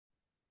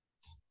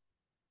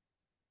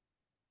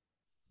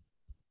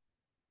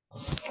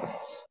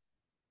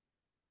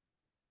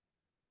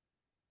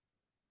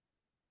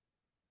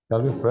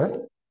Shall we pray?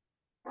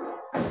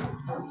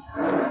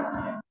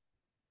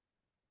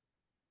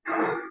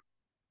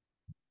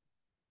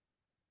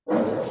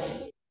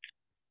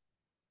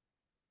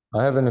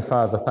 Our Heavenly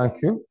Father, thank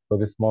you for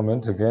this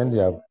moment again.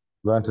 You have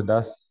granted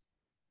us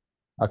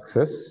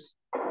access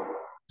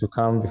to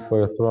come before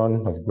your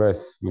throne of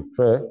grace. We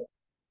pray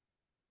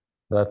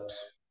that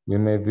we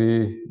may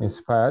be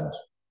inspired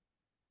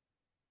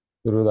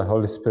through the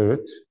Holy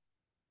Spirit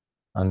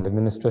and the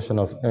ministration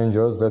of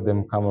angels. Let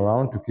them come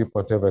around to keep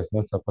whatever is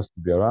not supposed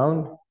to be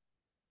around,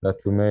 that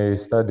we may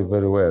study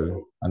very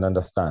well and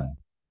understand.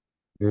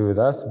 Be with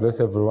us, bless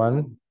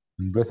everyone,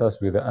 and bless us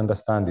with the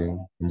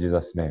understanding in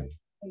Jesus' name.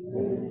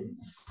 Amen.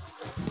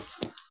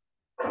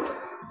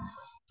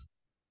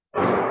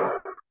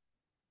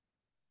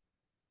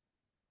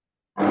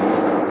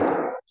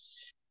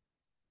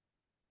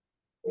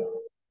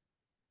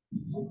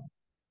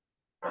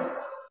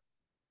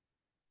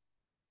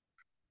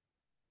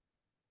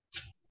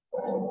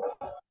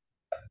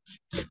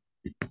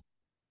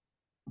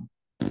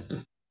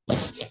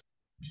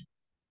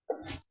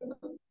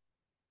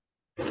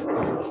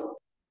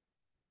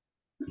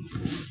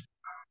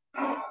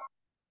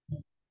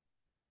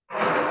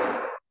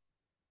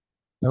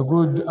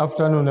 Good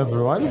afternoon,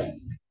 everyone.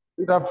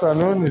 Good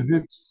afternoon. Is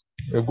it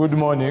a good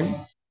morning?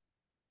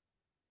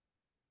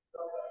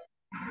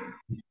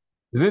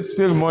 Is it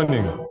still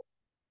morning?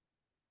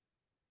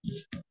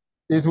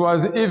 It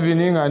was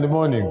evening and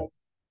morning,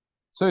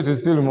 so it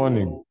is still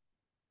morning.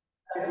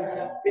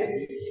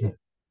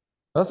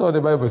 That's what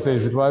the Bible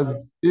says. It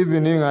was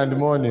evening and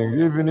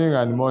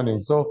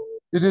morning. So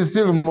it is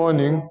still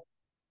morning,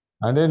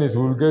 and then it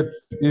will get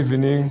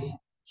evening,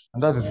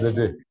 and that is the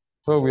day.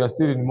 So we are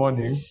still in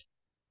morning,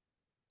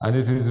 and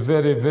it is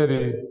very,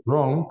 very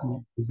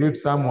wrong to greet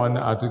someone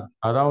at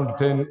around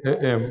 10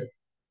 a.m.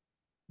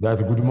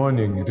 that good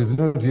morning. It is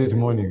not yet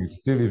morning, it's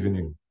still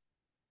evening.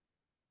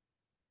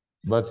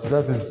 But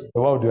that is the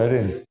world we are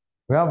in.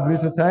 We have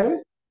little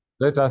time.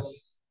 Let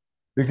us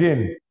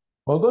begin.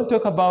 We're going to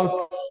talk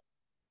about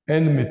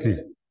enmity.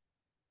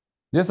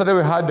 Yesterday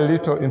we had a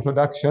little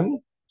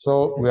introduction,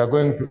 so we are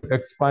going to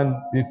expand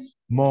it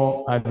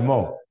more and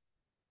more.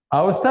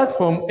 I will start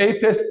from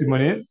 8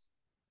 Testimonies,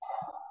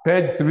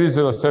 page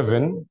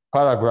 307,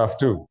 paragraph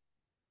 2.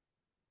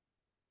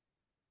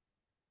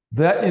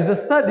 There is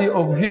a study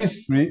of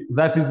history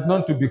that is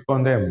not to be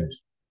condemned.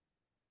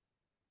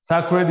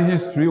 Sacred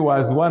history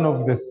was one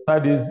of the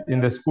studies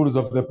in the schools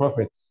of the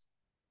prophets.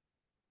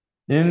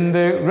 In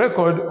the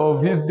record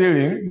of his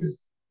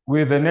dealings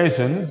with the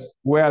nations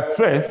were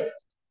traced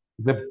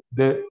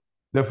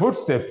the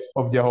footsteps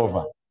of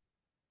Jehovah.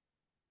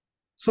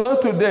 So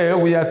today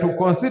we are to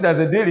consider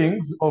the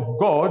dealings of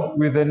God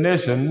with the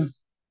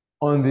nations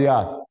on the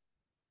earth.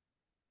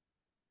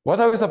 What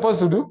are we supposed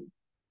to do?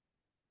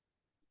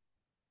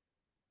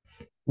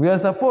 We are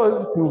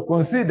supposed to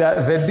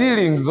consider the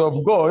dealings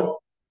of God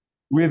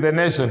with the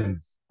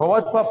nations. For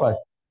what purpose?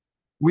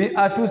 We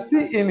are to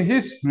see in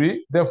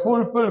history the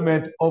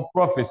fulfillment of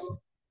prophecy,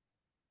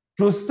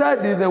 to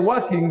study the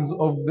workings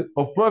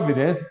of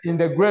providence in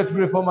the great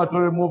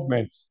reformatory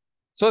movements.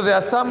 So there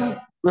are some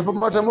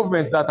reformatory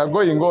movements that are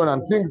going on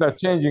and things are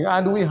changing,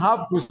 and we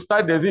have to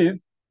study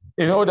these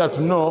in order to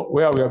know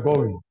where we are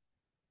going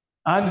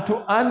and to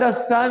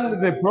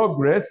understand the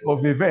progress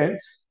of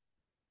events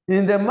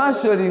in the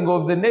marshalling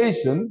of the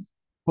nations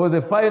for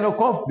the final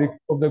conflict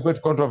of the great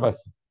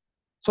controversy.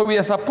 So we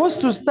are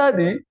supposed to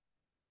study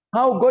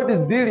how God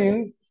is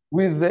dealing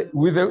with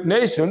the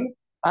nations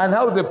and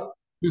how to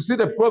see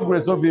the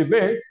progress of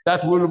events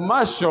that will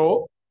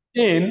marshal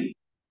in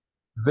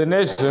the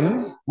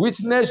nations,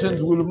 which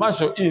nations will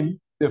marshal in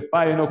the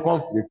final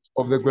conflict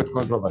of the great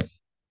controversy.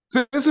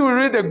 Since we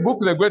read the book,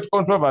 The Great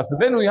Controversy,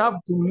 then we have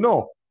to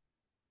know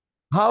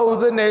how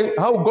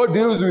God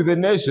deals with the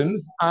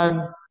nations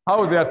and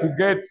how they are to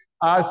get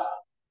us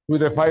to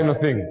the final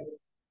thing.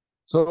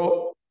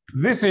 So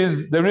this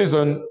is the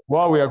reason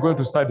why we are going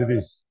to study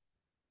this.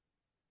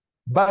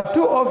 But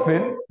too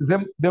often,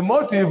 the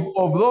motive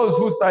of those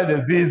who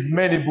study these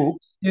many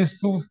books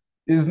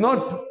is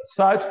not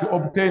such to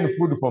obtain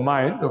food for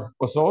mind,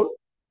 for soul.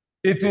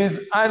 It is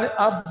an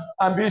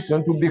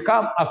ambition to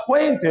become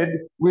acquainted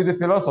with the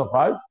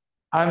philosophers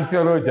and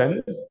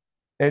theologians,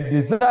 a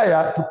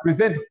desire to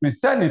present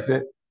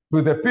Christianity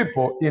to the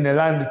people in a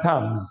land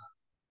terms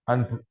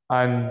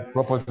and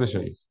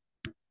propositions.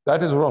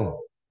 That is wrong.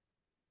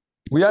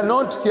 We are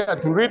not here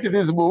to read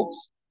these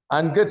books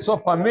and get so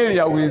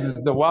familiar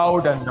with the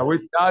world and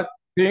with that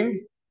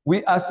things.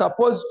 We are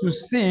supposed to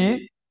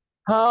see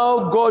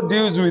how God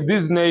deals with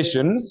these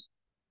nations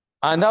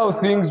and how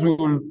things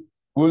will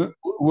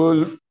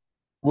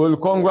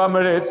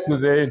conglomerate to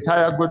the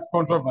entire great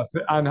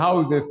controversy and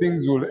how the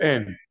things will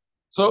end.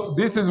 So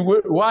this is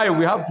why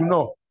we have to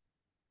know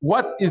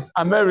what is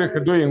America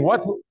doing?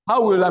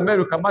 How will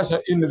America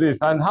marshal in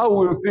this, and how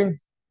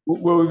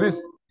will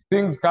these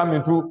things come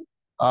into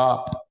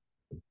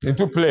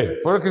play?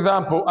 For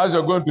example, as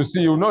you're going to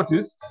see, you'll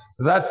notice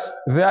that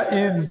there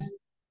is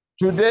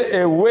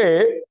today a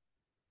way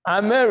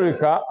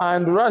America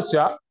and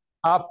Russia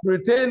are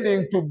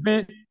pretending to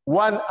be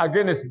one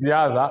against the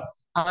other.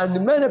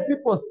 And many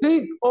people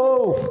think,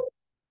 oh,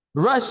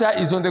 Russia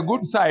is on the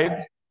good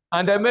side,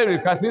 and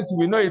America, since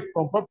we know it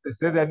from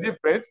prophecy, they're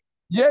different.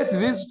 Yet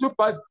these two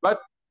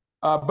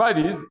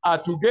bodies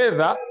are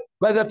together,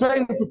 but they're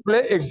trying to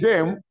play a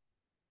game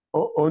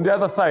on the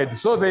other side.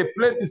 So they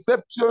play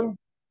deception,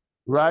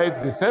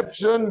 right?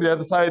 Deception, the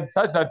other side,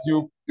 such that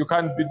you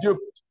can be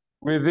duped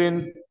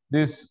within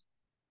this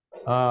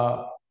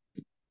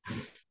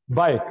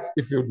bike,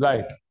 if you'd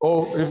like,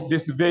 or if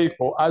this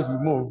vehicle as we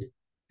move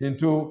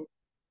into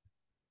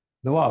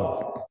the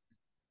world.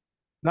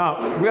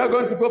 Now, we are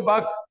going to go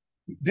back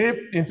deep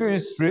into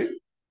history,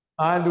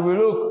 and we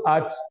look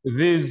at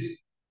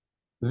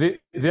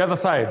the other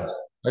side.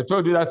 I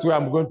told you that's where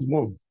I'm going to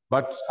move,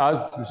 but as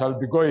we shall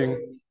be going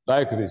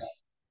like this.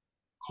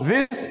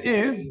 This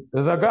is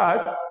the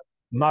god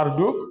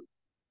Marduk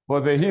for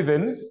the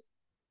heathens,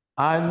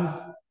 and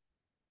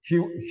he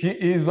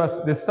was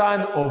the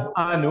son of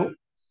Anu,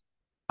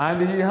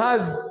 and he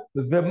has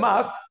the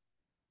mark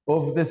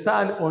of the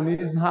sun on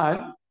his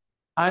hand,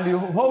 and he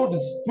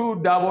holds two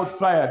double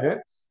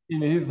tridents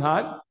in his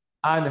hand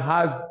and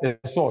has a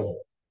sword.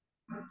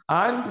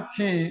 And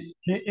he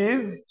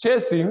is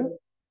chasing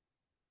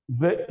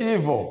the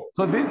evil.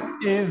 So this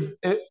is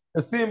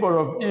a symbol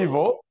of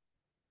evil,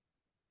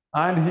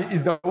 and he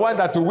is the one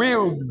that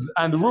wields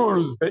and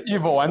rules the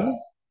evil ones,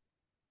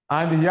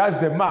 and he has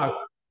the mark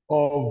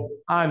of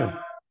Anu,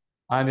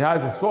 and he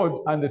has a sword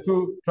and the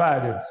two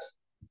tridents.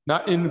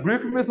 Now, in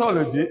Greek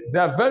mythology,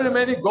 there are very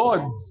many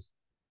gods,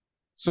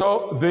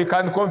 so they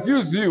can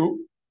confuse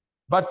you,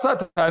 but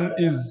Satan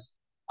is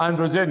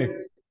androgenic.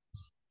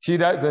 He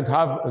doesn't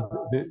have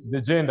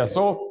the gender.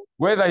 So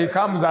whether he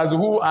comes as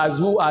who,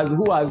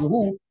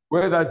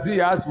 whether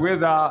Zeus,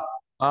 whether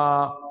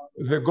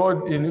the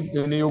god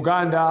in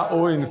Uganda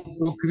or in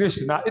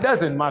Krishna, it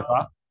doesn't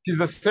matter. He's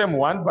the same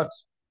one, but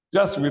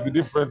just with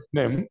different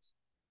names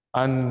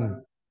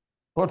and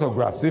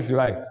photographs, if you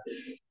like.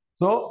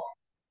 So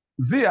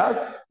Zeus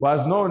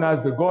was known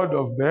as the god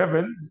of the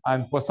heavens,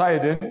 and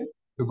Poseidon,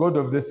 the god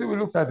of the sea. We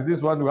looked at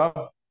this one. We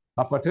have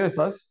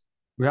Apathesus,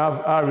 we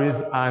have Ares,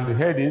 and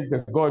Hades, the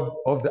god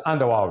of the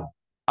underworld.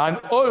 And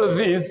all of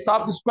these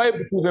subscribe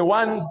to the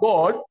one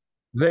god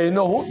they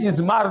know, who is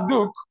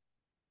Marduk,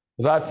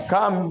 that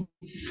comes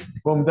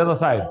from the other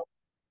side.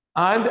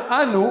 And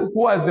Anu, who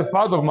was the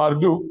father of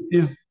Marduk,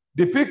 is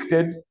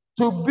depicted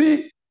to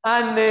be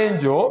an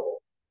angel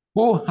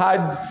who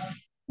had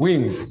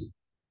wings.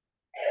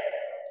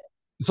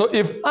 So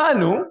if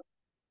Anu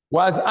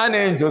was an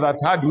angel that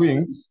had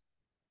wings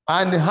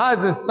and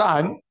has a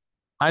son,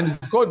 and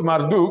it's called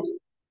Marduk,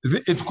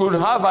 it could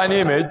have an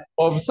image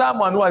of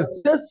someone who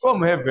was just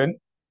from heaven,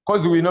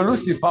 because we know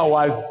Lucifer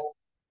was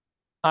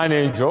an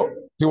angel.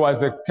 He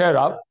was a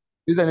cherub,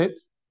 isn't it?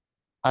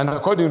 And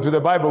according to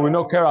the Bible, we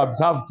know cherubs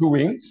have 2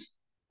 wings.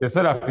 The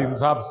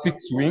seraphims have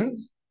 6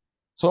 wings.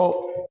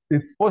 So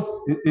it's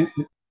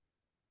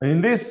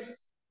in this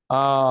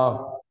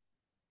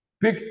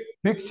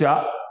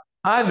picture,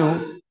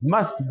 Anu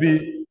must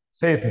be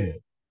Satan.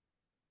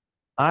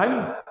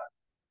 And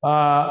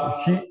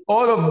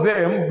all of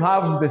them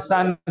have the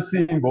sun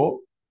symbol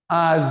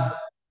as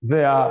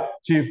their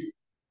chief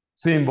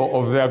symbol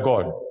of their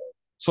god.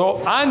 So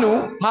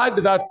Anu had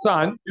that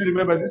sun. Do you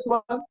remember this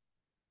one?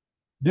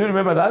 Do you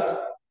remember that?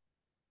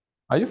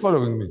 Are you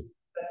following me?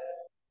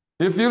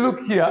 If you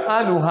look here,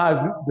 Anu has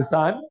the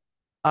sun.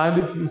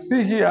 And if you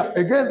see here,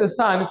 again, the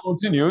sun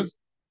continues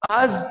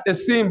as a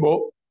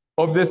symbol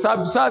of the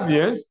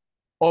subservience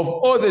of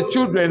all the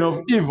children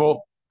of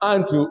evil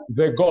unto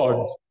the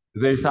God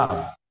they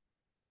serve.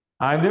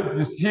 And if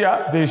you see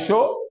here, they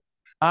show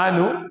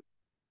Anu,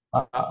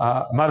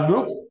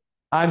 Marduk,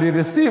 and he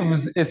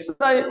receives a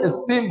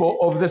symbol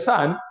of the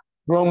sun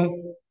from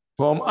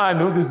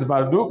Anu, this is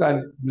Marduk,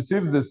 and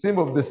receives the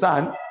symbol of the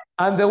sun.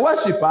 And the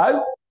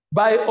worshippers,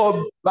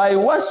 by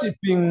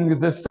worshipping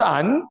the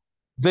sun,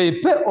 they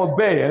pay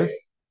obedience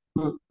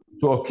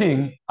to a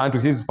king and to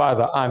his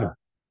father Anu.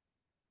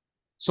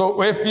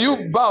 So if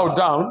you bow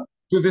down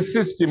to the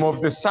system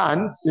of the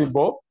sun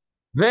symbol,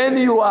 then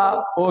you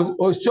are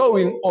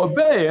showing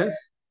obedience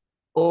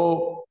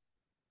or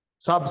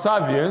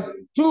subservience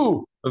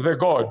to the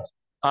god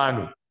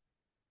Anu.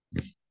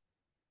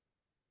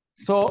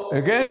 So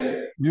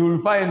again, you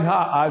will find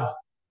her as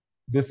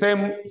the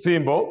same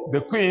symbol, the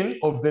queen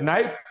of the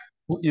night,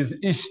 who is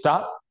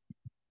Ishtar.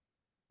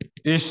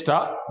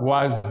 Ishtar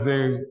was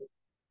the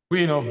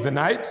queen of the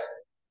night,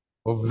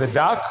 of the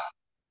dark,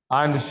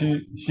 and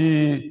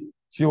she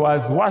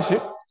was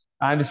worshipped,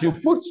 and she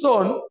puts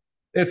on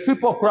a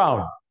triple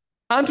crown.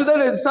 And today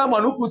there is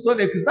someone who puts on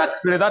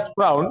exactly that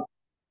crown,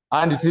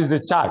 and it is a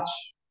church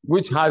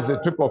which has a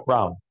triple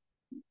crown.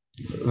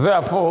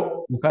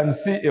 Therefore, you can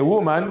see a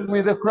woman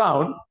with a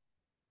crown,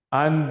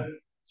 and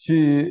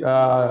she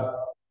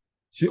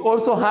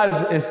also has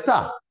a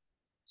star.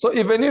 So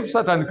even if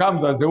Satan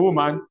comes as a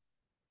woman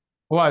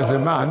or as a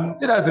man,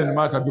 it doesn't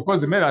matter,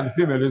 because the male and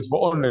female is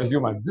for only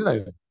humans, isn't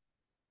it?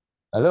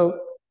 Hello?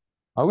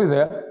 Are we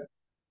there?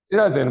 It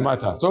doesn't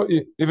matter. So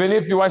even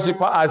if you worship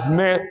her as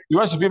Mary, you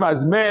worship him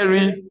as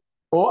Mary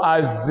or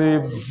as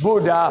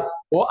Buddha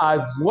or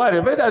as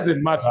whatever, it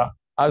doesn't matter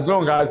as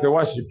long as the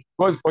worship.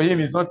 Because for him,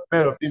 it's not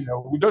male or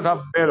female. We don't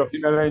have male or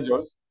female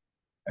angels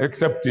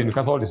except in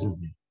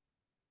Catholicism.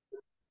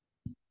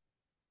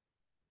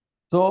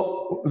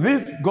 So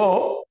this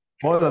go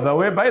all the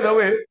way. By the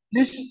way,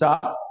 Ishtar,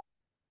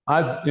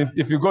 as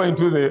if you go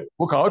into the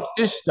book out,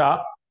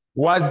 Ishtar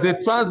was the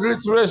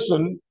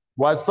transliteration,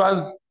 was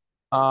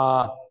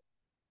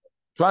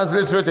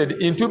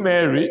transliterated into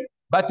Mary.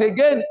 But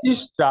again,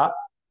 Ishtar,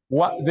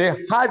 they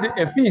had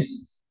a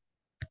feast,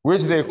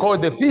 which they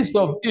called the Feast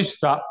of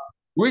Ishtar,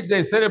 which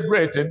they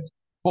celebrated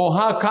for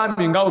her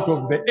coming out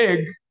of the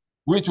egg,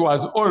 which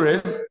was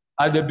always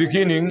at the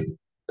beginning,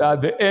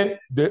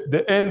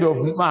 the end of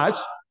March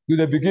to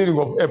the beginning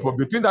of April.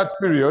 Between that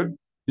period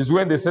is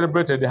when they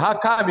celebrated her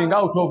coming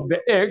out of the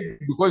egg,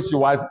 because she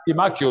was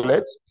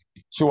immaculate.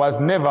 She was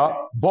never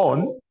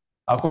born,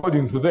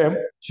 according to them.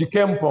 She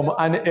came from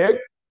an egg,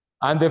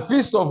 and the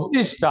Feast of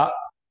Ishtar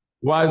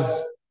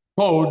was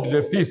called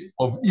the Feast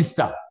of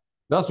Easter.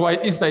 That's why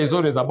Easter is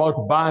always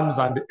about buns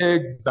and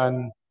eggs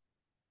and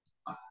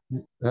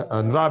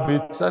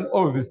rabbits and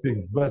all these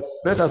things. But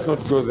let us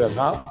not go there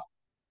now.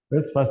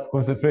 Let's first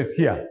concentrate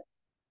here.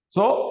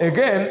 So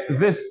again,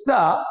 the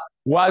star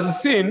was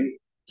seen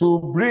to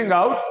bring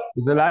out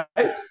the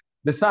light,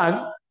 the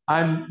sun,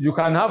 and you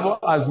can have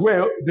as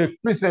well the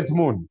crescent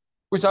moon,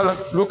 which I'll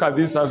look at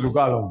this as we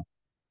go along.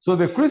 So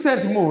the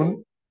crescent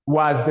moon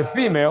was the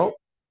female,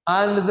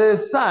 and the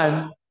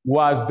sun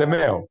was the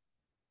male.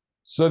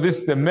 So this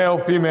is the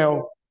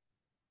male-female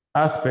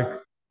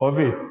aspect of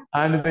it.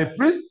 And the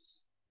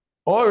priests,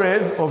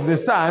 always of the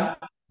sun,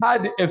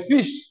 had a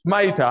fish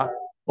mitre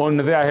on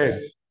their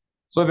head.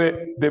 So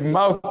the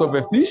mouth of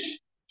a fish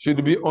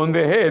should be on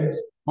the head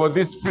for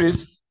this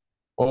priest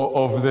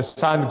of the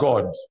sun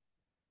god,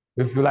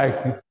 if you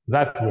like it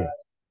that way.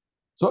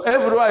 So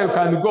everywhere you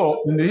can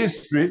go in the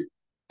history,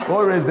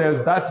 always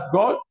there's that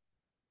god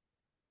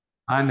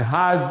and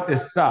has a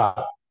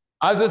star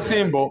as a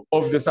symbol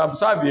of the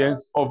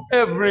subservience of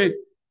everyone.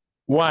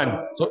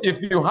 So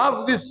if you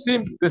have this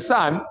the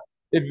sun,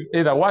 if you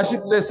either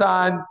worship the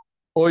sun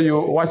or you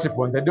worship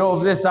on the day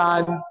of the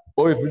sun,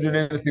 or if you do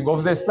anything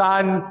of the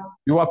sun,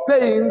 you are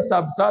paying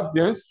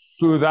subservience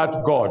to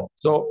that God.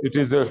 So it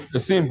is a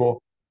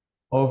symbol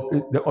of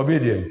the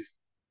obedience.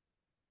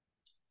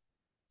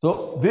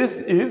 So this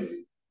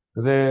is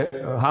the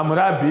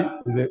Hammurabi,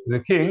 the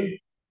king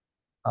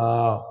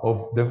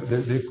of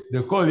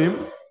they call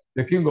him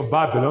the king of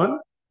Babylon.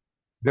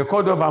 The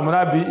Code of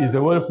Hammurabi is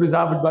a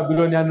well-preserved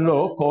Babylonian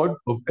law code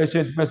of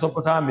ancient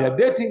Mesopotamia,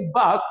 dating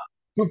back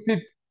to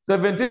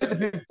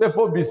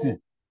 1754 BC.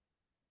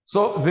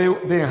 So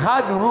they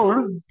had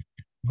rules,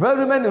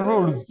 very many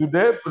rules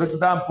today. For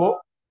example,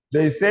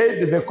 they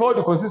said the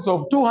code consists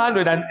of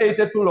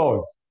 282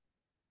 laws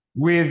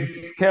with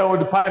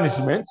scaled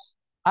punishments,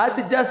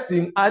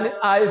 adjusting an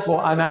eye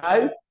for an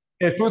eye,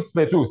 a tooth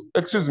for a tooth.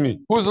 Excuse me,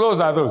 whose laws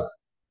are those?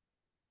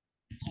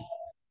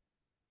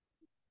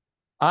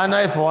 An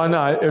eye for an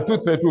eye, a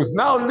tooth for a tooth.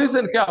 Now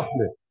listen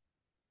carefully.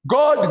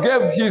 God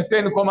gave his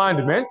 10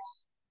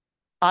 commandments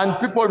and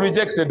people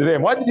rejected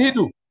them. What did he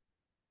do?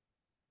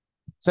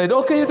 Said,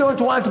 okay, you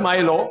don't want my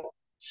law.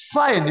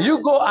 Fine,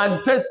 you go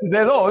and test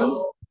the laws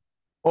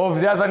of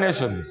the other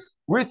nations.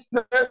 Which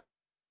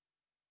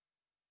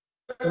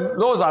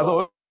laws are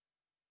those?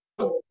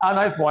 An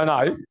eye for an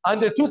eye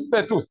and a tooth for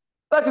a tooth.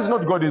 That is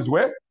not God's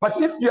way.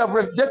 But if you have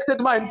rejected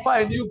mine,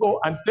 fine, you go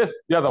and test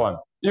the other one.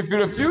 If you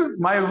refuse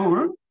my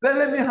rule, then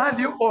let me hand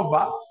you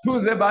over to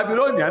the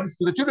Babylonians,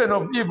 to the children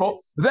of evil.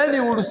 Then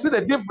you will see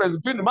the difference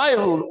between my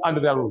rule and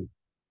their rule.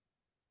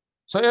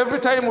 So every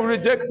time we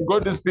reject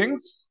God's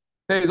things,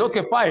 say,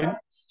 okay, fine,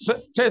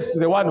 test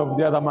the one of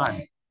the other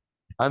man.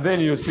 And then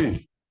you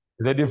see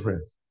the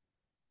difference.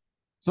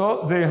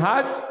 So they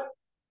had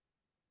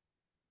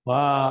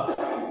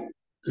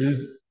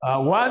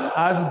one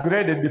as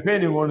graded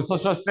depending on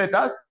social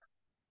status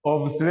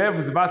of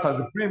slaves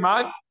versus free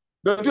man.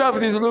 Don't you have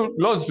these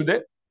laws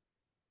today?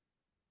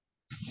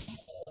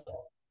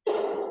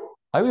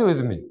 Are you with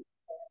me?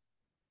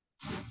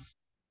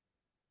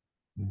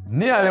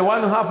 Nearly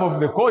one half of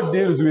the code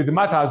deals with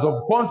matters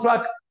of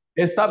contract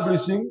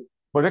establishing,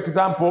 for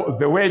example,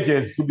 the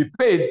wages to be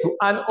paid to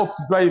an ox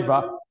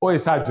driver or a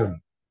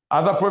surgeon.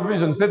 Other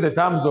provisions set the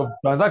terms of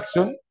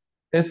transaction,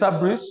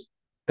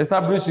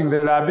 establishing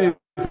the liability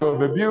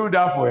of a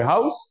builder for a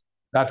house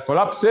that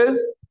collapses.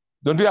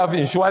 Don't you have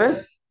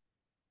insurance?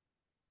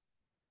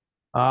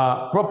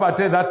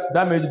 Property that's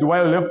damaged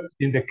while left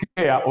in the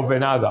care of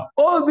another.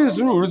 All these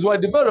rules were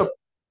developed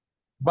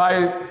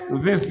by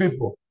these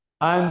people.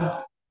 And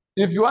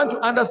if you want to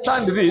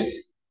understand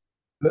this,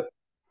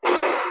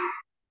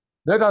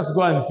 let us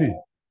go and see.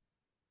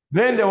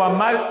 Then there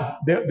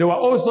were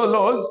also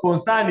laws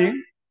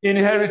concerning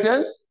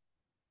inheritance,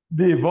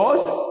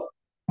 divorce,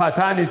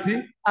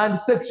 paternity, and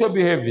sexual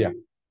behavior.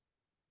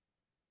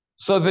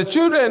 So the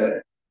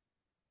children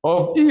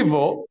of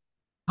evil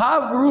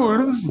have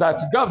rules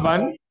that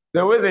govern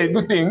the way they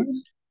do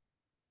things.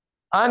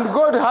 And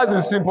God has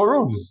his simple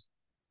rules.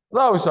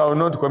 Thou shalt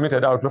not commit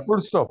adultery, full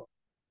stop.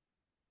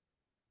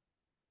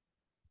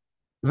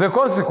 The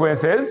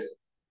consequences,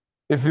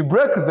 if you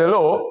break the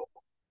law,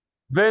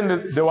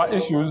 then there were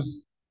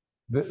issues.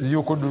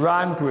 You could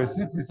run to a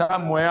city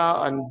somewhere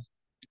and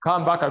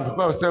come back and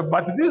prepare yourself.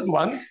 But these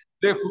ones,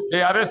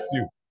 they arrest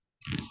you.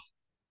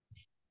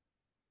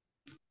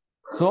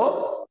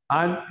 So,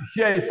 and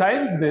here it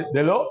signs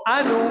the law,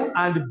 Anu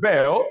and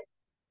Bel,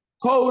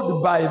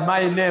 called by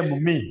my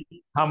name, me,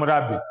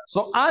 Hammurabi.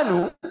 So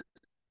Anu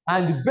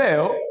and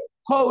Bel,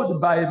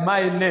 called by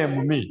my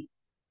name, me.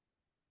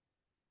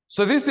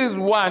 So this is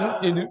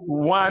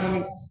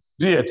one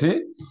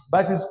deity,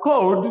 but it's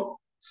called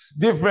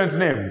different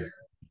names.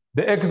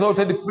 The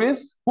exalted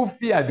prince who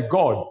feared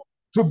God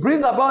to bring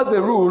about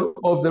the rule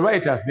of the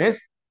righteousness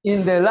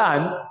in the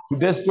land to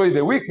destroy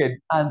the wicked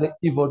and the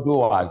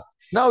evildoers.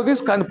 Now this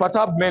can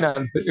perturb men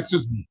and say,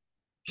 excuse me,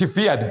 he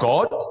feared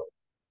God,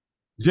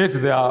 yet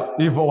they are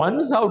evil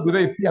ones. How do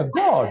they fear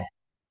God?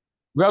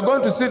 We are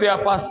going to see their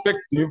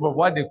perspective of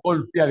what they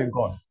call fearing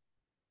God.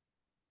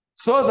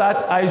 So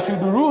that I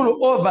should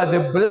rule over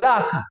the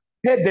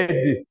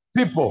black-headed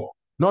people,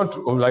 not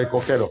like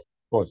Okero, of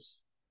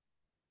course,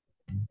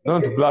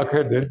 not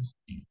black-headed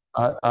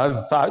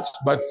as such,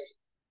 but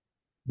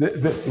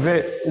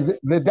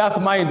the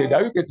dark-minded.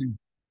 Are you getting?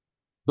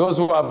 Those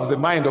who have the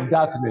mind of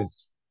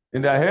darkness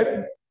in their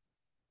heads,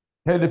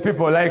 head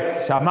people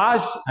like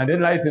Shamash, and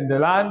enlighten the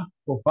land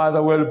for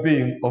further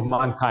well-being of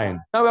mankind.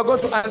 Now we're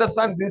going to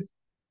understand this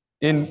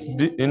in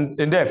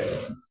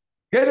depth.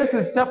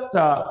 Genesis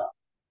chapter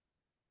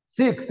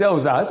 6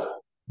 tells us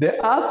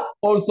the earth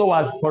also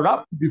was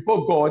corrupt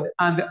before God,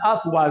 and the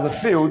earth was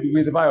filled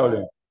with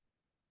violence.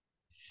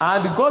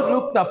 And God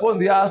looked upon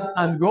the earth,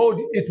 and behold,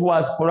 it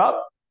was corrupt,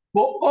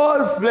 for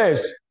all flesh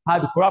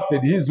had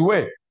corrupted his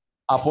way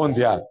upon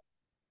the earth.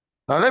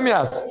 Now let me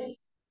ask,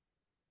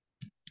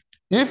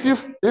 if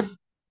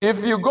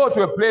you go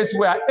to a place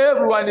where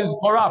everyone is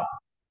corrupt,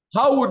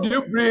 how would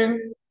you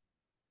bring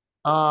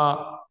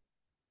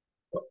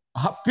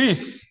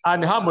peace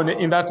and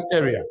harmony in that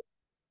area?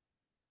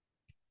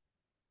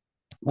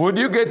 Would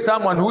you get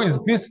someone who is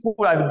peaceful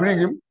and bring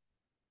him?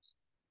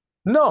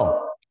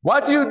 No.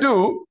 What you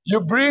do, you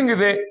bring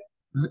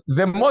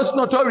the most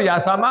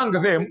notorious among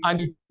them and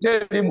you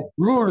tell him,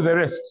 rule the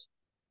rest.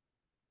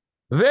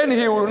 Then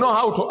he will know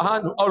how to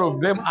handle all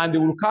of them, and he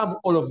will calm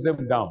all of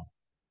them down.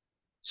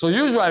 So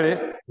usually,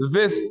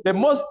 the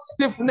most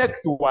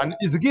stiff-necked one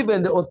is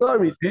given the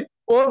authority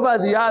over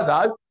the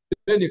others,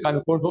 then he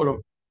can control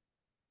them.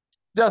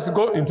 Just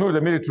go into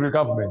the military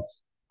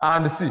governments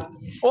and see.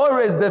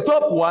 Always the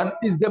top one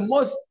is the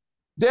most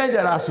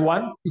dangerous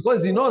one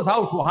because he knows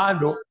how to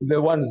handle the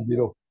ones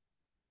below.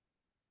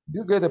 Do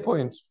you get the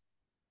point?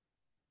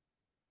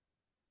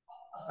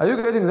 Are you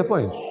getting the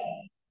point?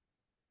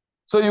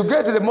 So you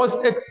get the most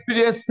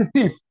experienced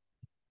thief.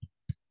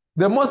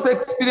 The most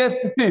experienced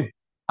thief.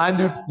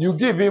 And you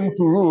give him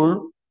to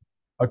rule,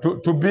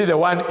 to be the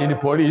one in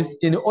police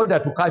in order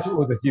to catch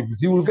all the thieves.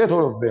 He will get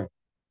all of them.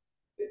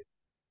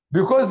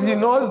 Because he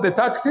knows the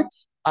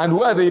tactics and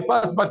where they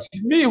pass. But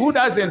me who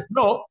doesn't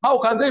know, how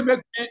can they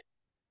make me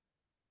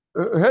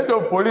head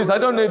of police? I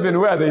don't know even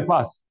where they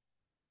pass.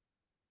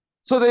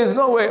 So there is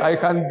no way I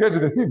can get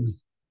the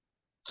thieves.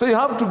 So you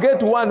have to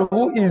get one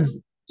who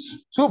is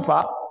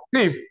super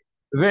thief,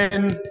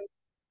 then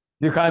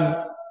you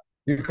can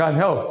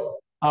help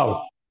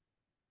out.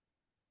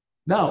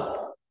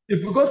 Now,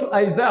 if we go to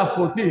Isaiah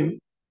 14,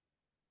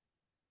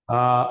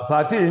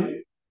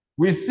 13,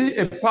 we see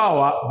a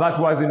power that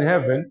was in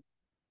heaven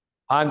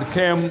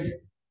and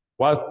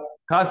was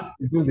cast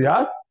into the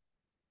earth.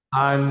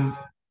 And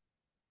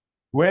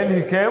when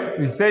he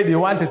came, he said he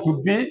wanted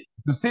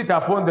to sit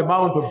upon the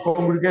mount of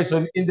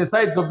congregation in the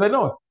sides of the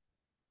north.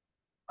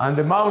 And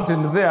the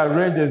mountain there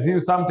ranges, he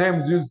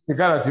sometimes used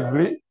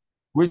figuratively,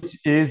 which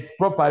is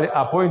properly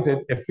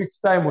appointed a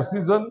fixed time or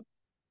season,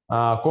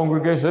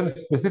 congregation,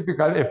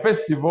 specifically a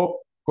festival,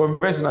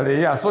 conventionally a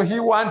year. So he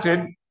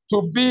wanted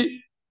to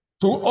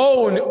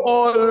own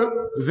all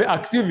the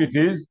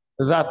activities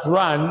that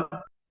run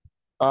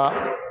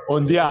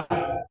on the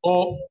earth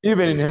or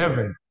even in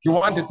heaven. He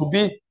wanted to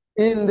be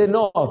in the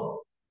north.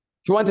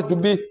 He wanted to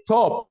be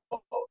top.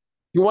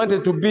 He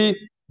wanted to be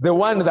the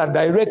one that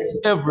directs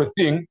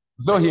everything,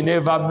 though he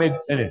never made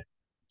any.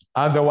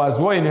 And there was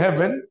war in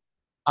heaven,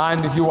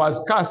 and he was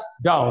cast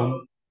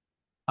down.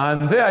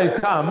 And there he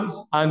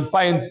comes and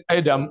finds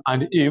Adam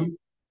and Eve,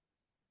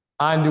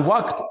 and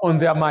worked on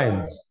their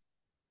minds.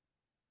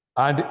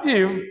 And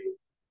Eve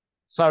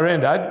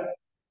surrendered,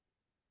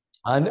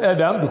 and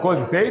Adam,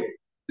 because he said,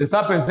 the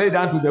serpent said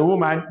unto the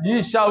woman,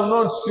 ye shall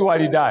not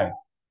surely die.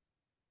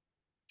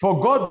 For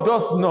God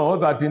doth know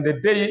that in the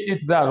day ye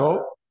eat thereof,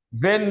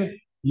 then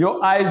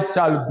your eyes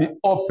shall be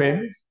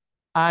opened,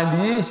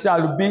 and ye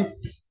shall be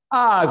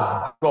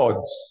as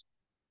gods.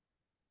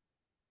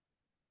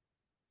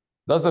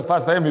 That's the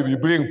first time we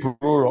bring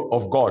plural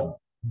of God,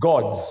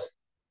 gods,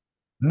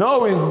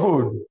 knowing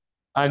good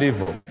and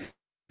evil.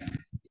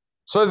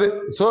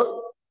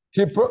 So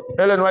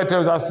Ellen White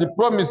tells us he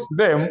promised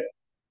them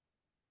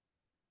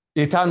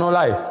eternal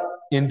life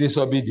in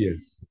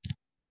disobedience.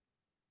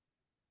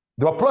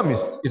 They were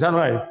promised eternal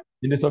life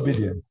in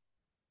disobedience.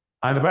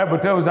 And the Bible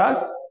tells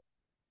us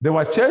they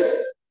were chased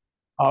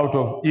out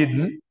of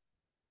Eden.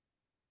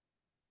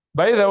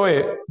 By the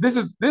way, this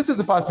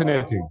is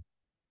fascinating.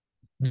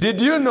 Did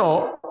you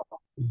know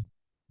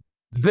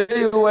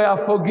they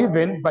were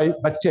forgiven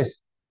but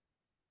chased?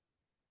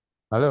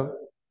 Hello?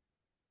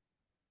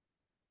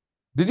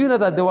 Did you know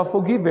that they were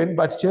forgiven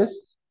but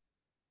chased?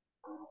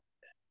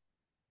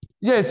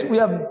 Yes, we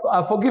have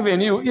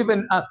forgiven you.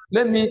 Even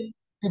let me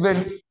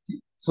even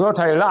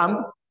slaughter a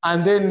lamb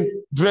and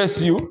then dress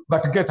you,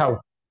 but get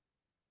out.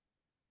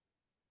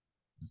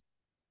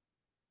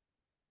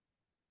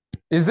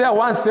 Is there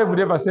one saved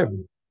ever saved?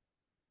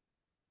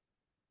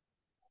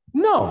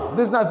 No,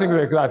 there's nothing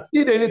like that.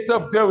 Eden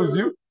itself tells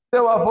you they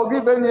were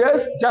forgiven,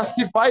 yes,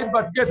 justified,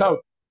 but get out.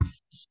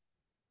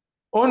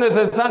 Only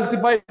the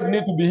sanctified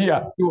need to be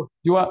here.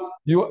 You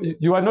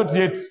are not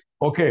yet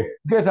okay.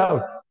 Get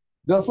out.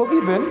 They are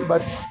forgiven,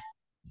 but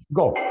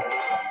go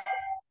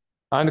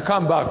and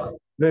come back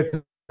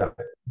later.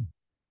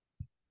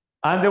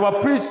 And they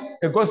were preached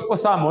a gospel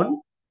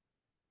sermon.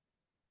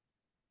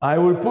 I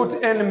will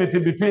put enmity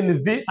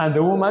between thee and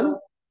the woman,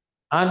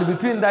 and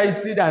between thy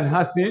seed and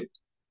her seed.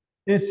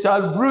 It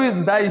shall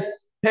bruise thy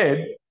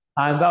head,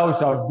 and thou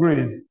shalt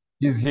bruise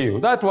his heel.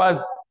 That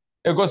was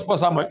a gospel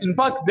sermon. In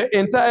fact, the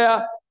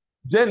entire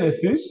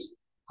Genesis,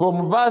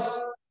 from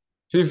verse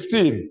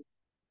 15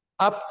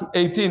 up to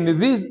 18,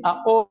 these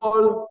are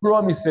all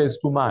promises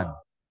to man.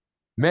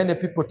 Many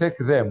people take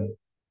them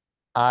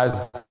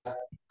as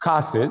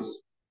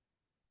curses.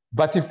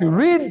 But if you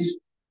read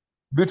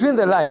between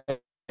the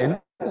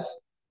lines,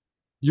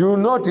 you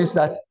notice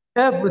that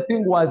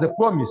everything was a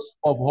promise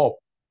of hope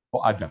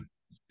for Adam.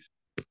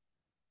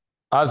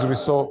 As we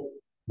saw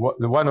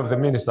one of the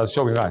ministers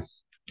showing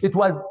us, these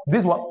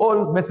were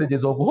all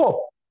messages of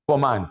hope for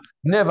man,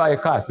 never a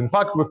curse. In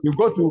fact, if you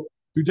go to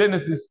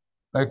Genesis,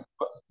 like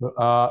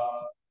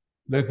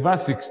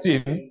verse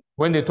 16,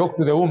 when they talk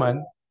to the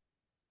woman,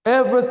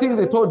 everything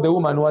they told the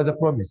woman was a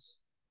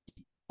promise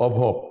of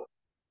hope.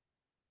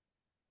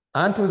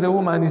 And to the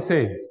woman he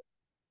said,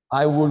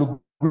 I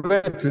will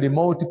greatly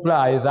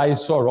multiply thy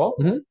sorrow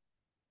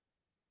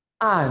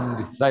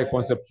and thy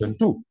conception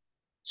too.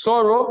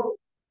 Sorrow,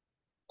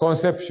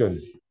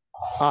 conception,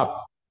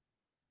 up.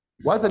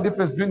 What's the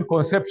difference between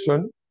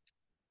conception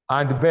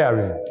and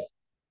bearing?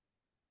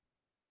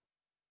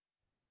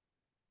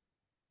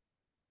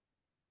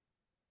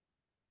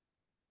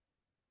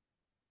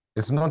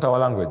 It's not our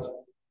language.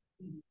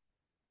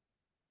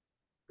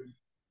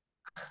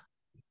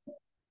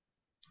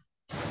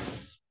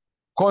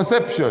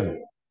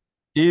 Conception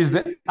is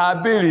the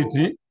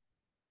ability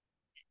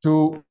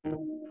to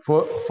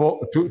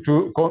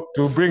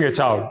bring a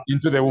child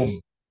into the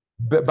womb.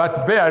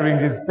 But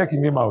bearing is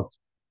taking him out.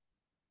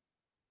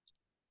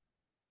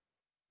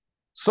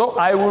 So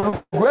I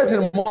will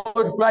greatly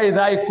multiply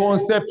thy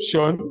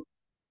conception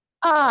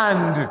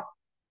and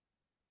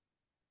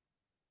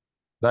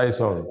thy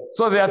sorrow.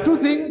 So there are two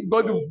things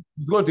God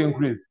is going to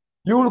increase.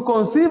 You will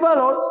conceive a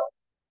lot,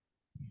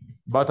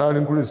 but I'll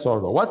increase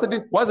sorrow. What's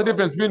the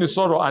difference between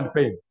sorrow and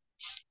pain?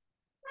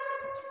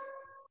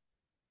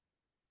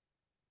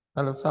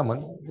 Hello, someone.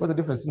 What's the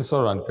difference between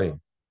sorrow and pain?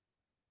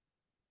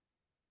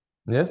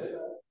 Yes?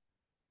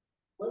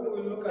 When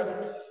we look at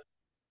it,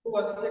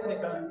 what technically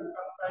we can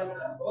find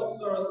that all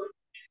sorrows,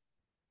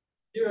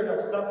 period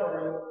of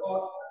suffering,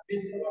 or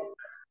physical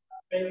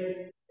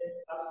pain.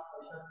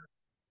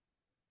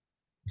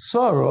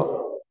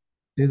 Sorrow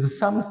is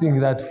something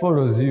that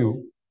follows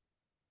you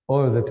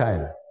all the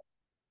time.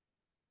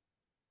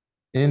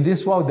 In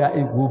this world,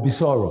 there will be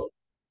sorrow.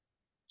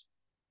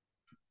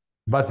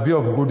 But be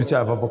of good cheer,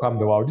 I've overcome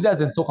the world. It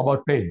doesn't talk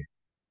about pain.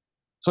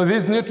 So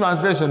these new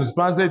translations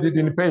translate it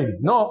in pain.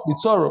 No,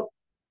 it's sorrow.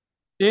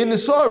 In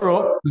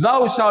sorrow,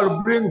 thou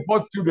shalt bring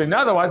forth children. In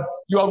other words,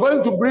 you are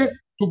going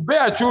to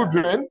bear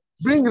children,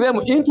 bring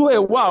them into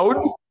a world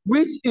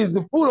which is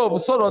full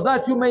of sorrow,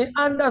 that you may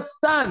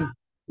understand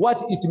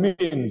what it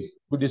means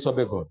to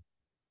disobey God.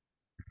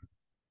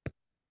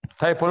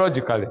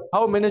 Typologically,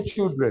 how many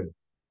children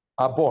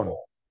are born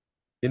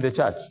in the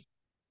church?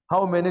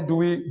 How many do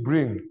we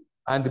bring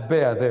and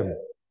bear them?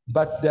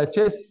 But they're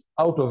chased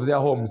out of their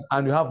homes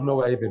and you have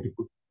nowhere even to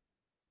put.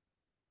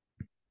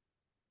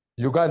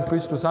 You go and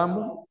preach to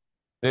someone,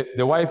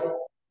 the wife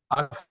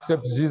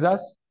accepts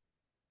Jesus,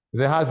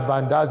 the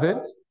husband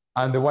doesn't,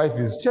 and the wife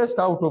is chased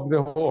out of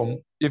the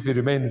home if he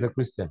remains a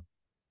Christian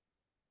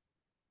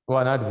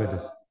or an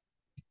Adventist.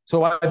 So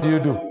what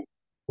do?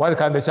 What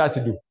can the church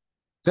do?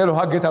 Tell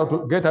her,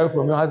 get away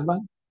from your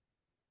husband?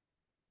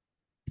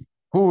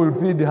 Who will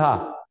feed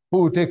her? Who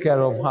will take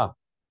care of her?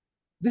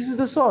 This is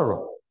the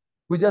sorrow.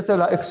 We just tell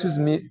her, excuse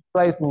me,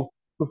 try to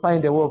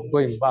find a way of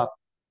going back.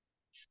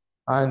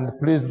 And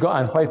please go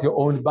and fight your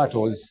own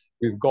battles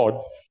with God.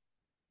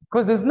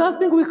 Because there's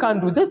nothing we can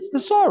do. That's the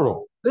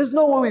sorrow. There's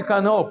no way we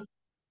can help.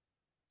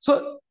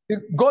 So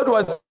God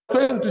was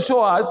trying to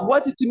show us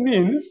what it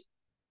means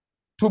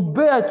to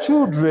bear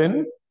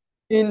children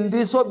in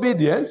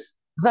disobedience,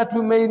 that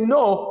we may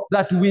know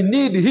that we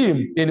need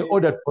him in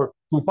order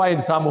to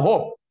find some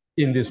hope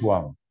in this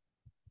world.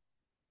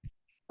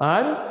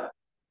 And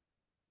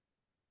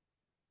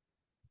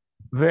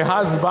the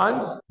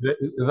husband,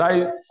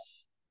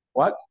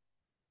 what?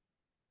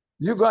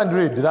 You go and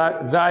read,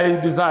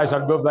 thy desire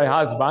shall be of thy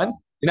husband.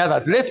 In other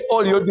words, let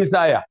all your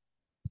desire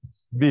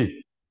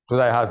be to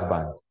thy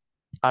husband.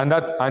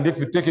 And if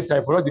you take it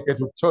typologically, it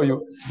will show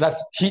you that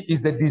he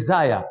is the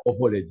desire of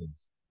all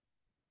ages.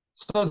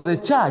 So the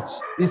church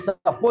is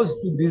supposed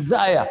to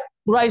desire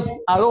Christ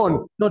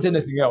alone, not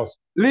anything else.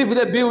 Leave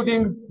the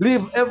buildings,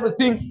 leave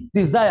everything,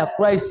 desire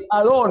Christ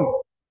alone,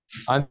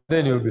 and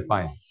then you'll be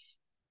fine.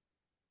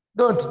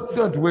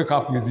 Don't wake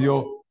up with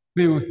your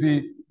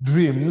filthy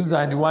dreams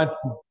and you want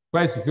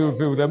Christ to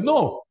fulfill them.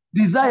 No,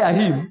 desire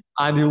him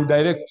and he will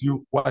direct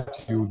you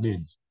what you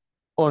need.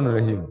 Honor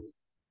him.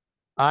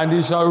 And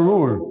he shall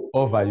rule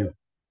over you.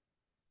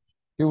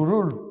 He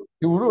will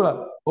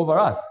rule over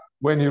us.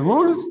 When he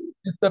rules,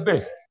 it's the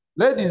best.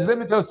 Ladies, let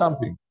me tell you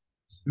something.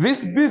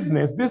 This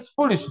business, this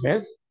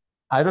foolishness,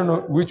 I don't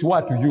know which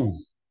word to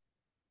use,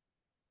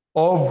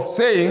 of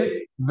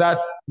saying that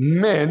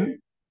men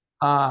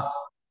are,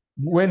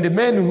 when the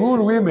men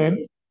rule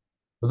women,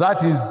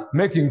 that is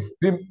making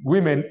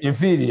women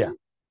inferior.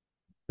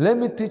 Let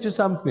me teach you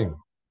something.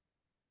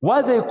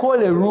 What they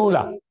call a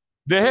ruler,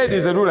 the head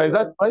is a ruler, is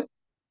that right?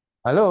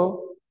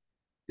 Hello?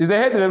 Is the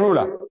head the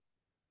ruler?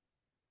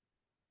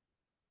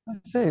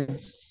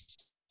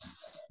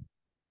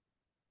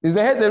 Is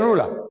the head the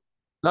ruler?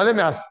 Now let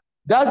me ask,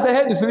 does the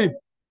head sleep?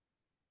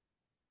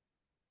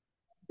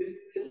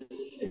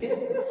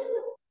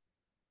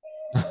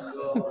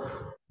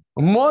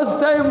 Most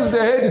times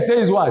the head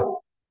says what?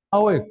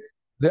 Awake.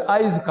 The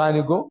eyes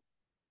can go.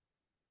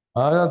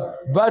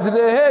 But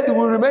the head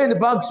will remain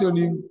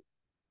functioning.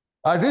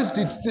 At least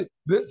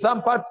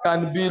some parts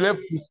can be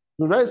left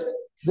to rest.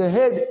 The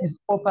head is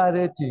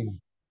operating.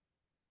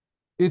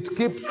 It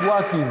keeps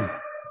working.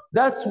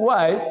 That's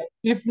why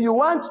if you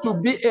want to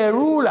be a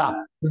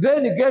ruler,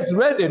 then get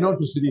ready not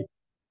to sleep.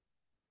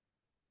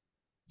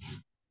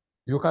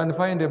 You can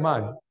find a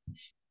man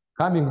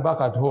coming back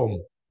at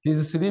home.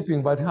 He's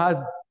sleeping but has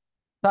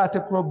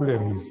 30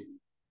 problems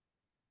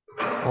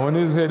on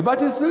his head.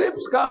 But he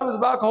sleeps, comes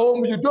back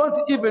home. You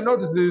don't even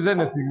notice there is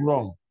anything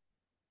wrong.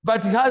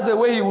 But he has a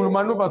way he will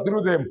maneuver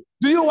through them.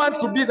 Do you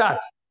want to be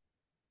that?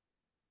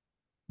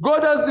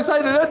 God has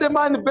decided, let the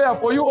man bear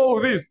for you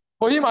all this.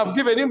 For him, I've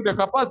given him the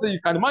capacity, he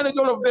can manage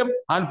all of them,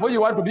 and for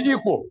you want to be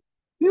equal.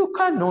 You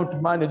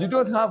cannot manage. You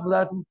don't have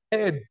that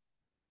head.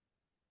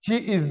 He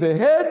is the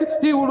head,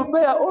 he will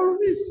bear all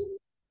this.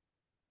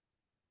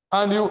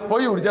 And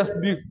for you will just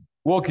be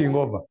walking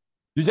over.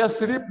 You just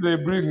sleep, they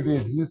bring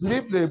this. You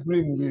sleep, they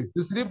bring this.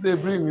 You sleep, they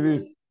bring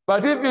this.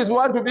 But if he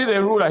want to be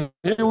the ruler,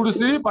 he will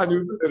sleep and you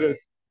do the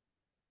rest.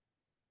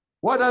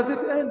 What does it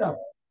end up?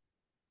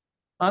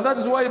 And that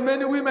is why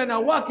many women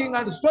are working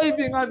and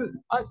striving, and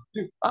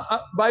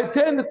by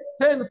 10:30,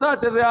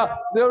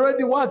 they're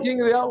already working.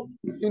 They are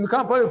in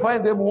company.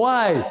 Find them.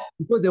 Why?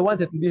 Because they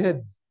wanted to be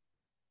heads.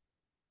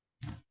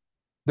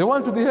 They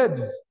want to be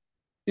heads.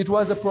 It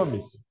was a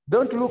promise.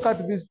 Don't look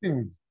at these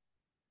things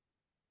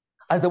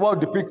as the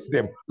world depicts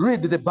them.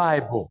 Read the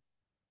Bible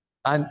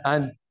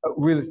and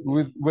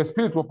with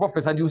spiritual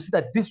prophets, and you see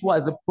that this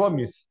was a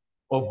promise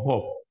of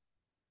hope.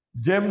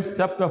 James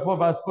chapter 4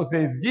 verse 4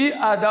 says, ye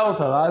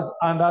adulterers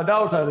and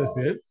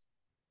adulteresses.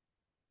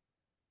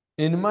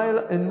 In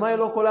my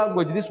local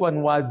language, this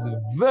one was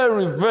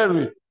very,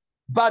 very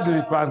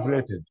badly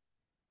translated.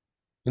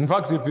 In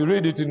fact, if you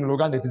read it in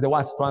Luganda, it is the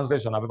worst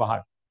translation I've ever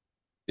had.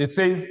 It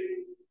says,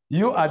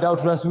 you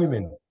adulterous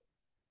women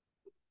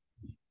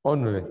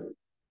only.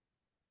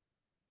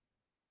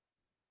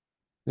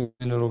 In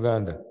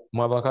Luganda,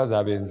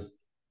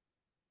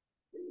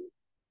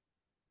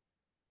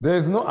 there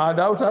is no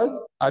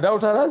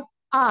adulterers,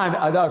 and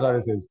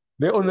adulteresses.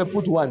 They only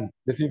put one,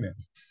 the female.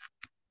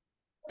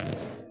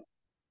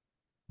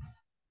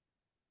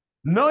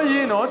 Know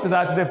ye not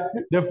that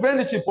the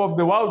friendship of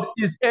the world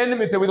is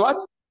enmity with what?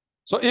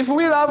 So if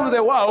we love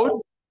the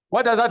world,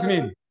 what does that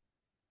mean?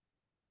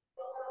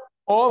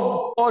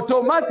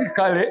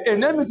 Automatically,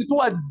 enmity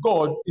towards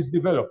God is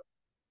developed.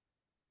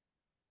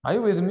 Are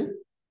you with me?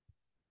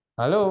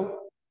 Hello?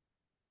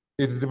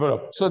 It's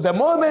developed. So the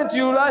moment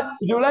you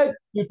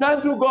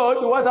turn to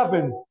God, what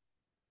happens?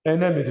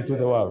 Enmity to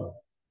the world.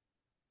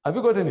 Have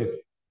you gotten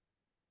it?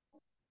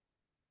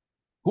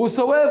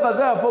 Whosoever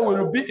therefore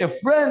will be a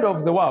friend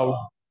of the world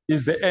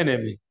is the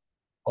enemy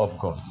of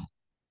God.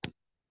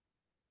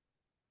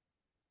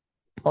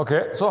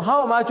 Okay, so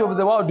how much of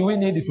the world do we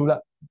need to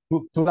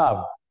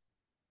love?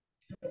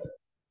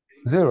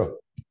 Zero.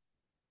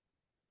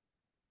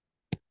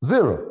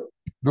 Zero.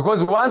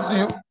 Because once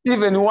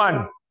even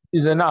one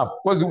is enough.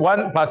 Because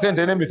 1%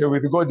 enmity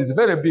with God is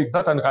very big.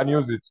 Satan can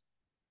use it.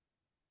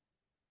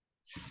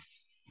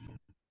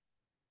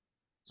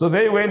 So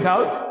they went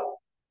out,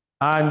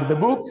 and the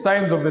book,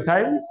 Signs of the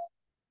Times,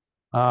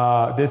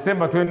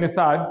 December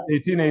 23rd,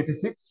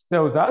 1886,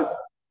 tells us,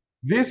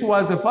 this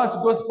was the first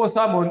gospel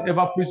sermon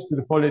ever preached to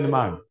the fallen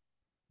man.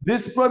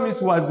 This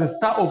promise was the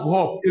star of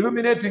hope,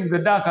 illuminating the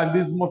dark and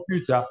dismal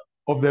future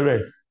of the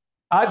race.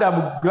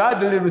 Adam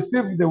gladly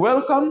received the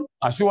welcome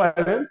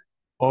assurance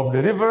of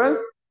deliverance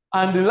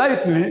and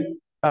lightly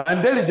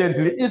and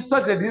diligently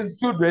instructed his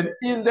children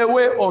in the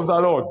way of the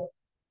Lord.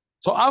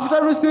 So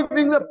after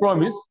receiving the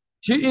promise,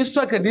 he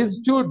instructed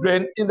his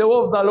children in the way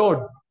of the Lord.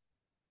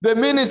 The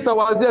minister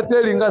was here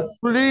telling us,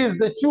 please,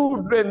 the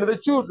children, the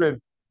children.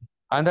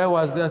 And I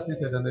was there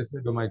seated and I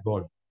said, oh my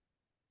God,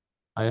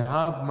 I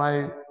have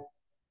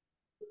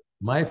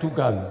my two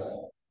girls.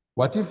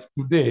 What if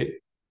today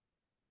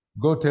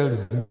God tells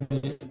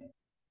me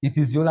it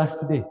is your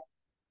last day?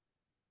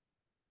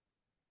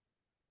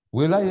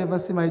 Will I ever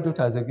see my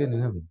daughters again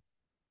in heaven?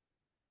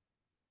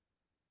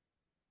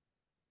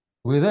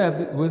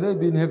 Will they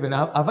be in heaven?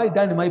 Have I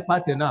done my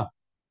part enough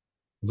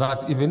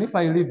that even if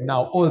I live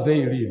now or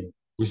they live,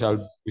 we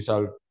shall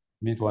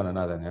meet one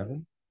another in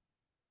heaven?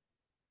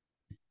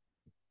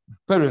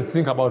 Parents,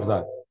 think about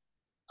that.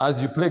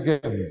 As you play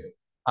games,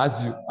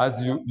 as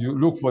you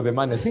look for the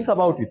money, think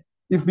about it.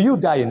 If you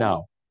die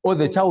now or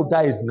the child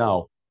dies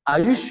now, are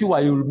you sure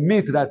you will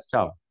meet that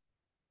child?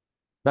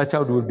 That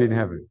child will be in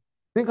heaven.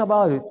 Think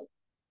about it.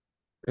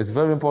 It's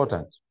very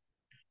important.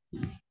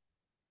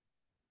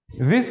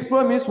 This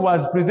promise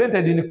was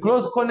presented in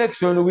close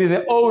connection with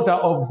the altar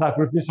of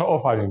sacrificial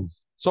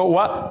offerings. So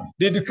what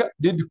did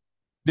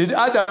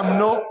Adam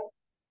know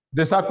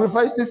the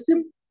sacrifice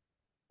system?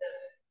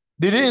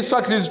 Did he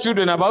instruct his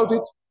children about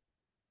it?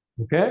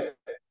 Okay.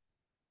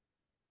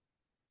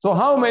 So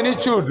how many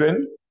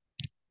children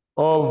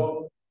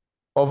of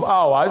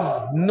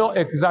ours know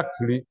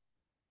exactly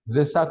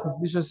the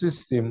sacrificial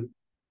system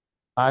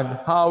and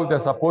how they're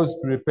supposed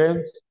to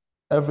repent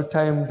every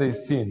time they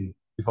sin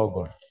before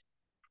God?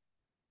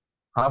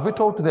 Have we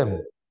taught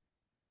them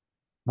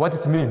what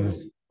it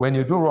means when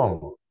you do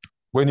wrong,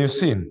 when you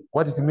sin,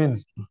 what it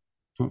means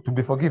to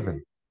be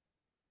forgiven,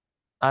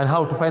 and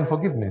how to find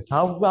forgiveness?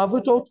 How have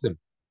we taught them?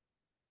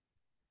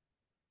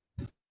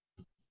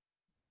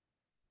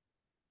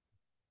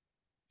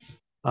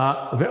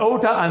 The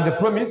altar and the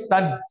promise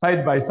stand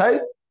side by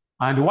side,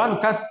 and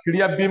one casts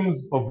clear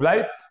beams of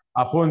light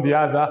upon the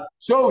other,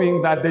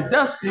 showing that the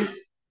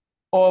justice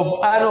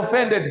of an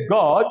offended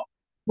God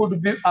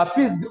could be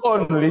appeased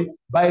only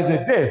by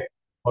the death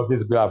of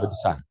his beloved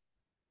son.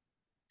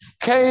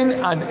 Cain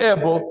and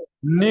Abel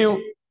knew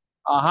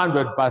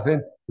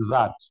 100%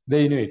 that.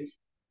 They knew it.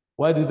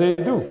 What did they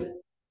do?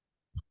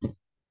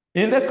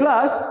 In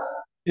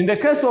the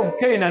case of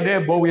Cain and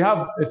Abel, we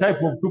have a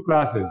type of two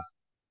classes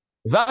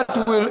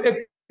that will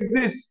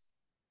exist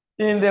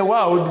in the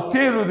world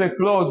till the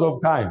close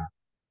of time.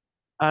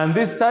 And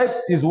this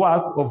type is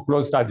work of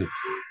close study.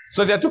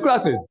 So there are two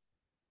classes.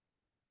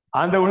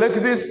 And they will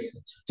exist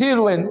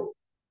till when?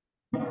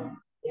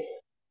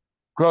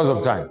 Close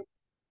of time.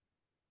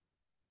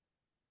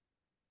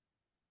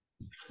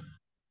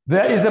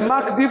 There is a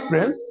marked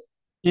difference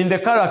in the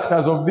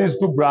characters of these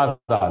two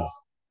brothers.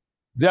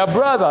 They are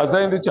brothers,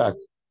 they're in the church.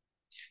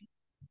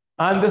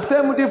 And the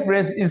same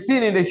difference is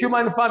seen in the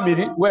human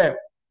family where?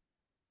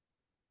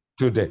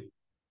 Today.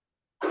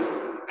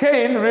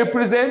 Cain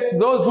represents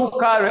those who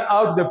carry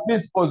out the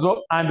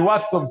principles and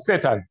works of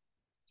Satan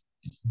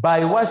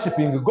by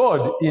worshiping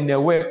God in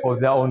a way of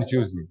their own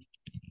choosing.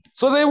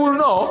 So they will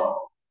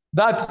know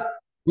that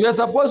we are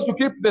supposed to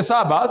keep the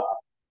Sabbath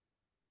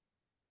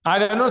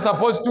and they're not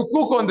supposed to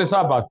cook on the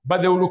Sabbath,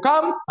 but they will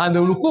come and they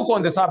will cook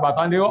on the Sabbath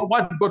and they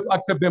want God to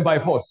accept them by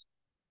force.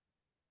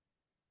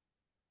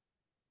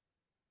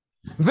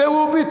 They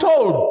will be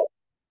told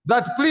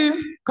that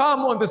please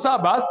come on the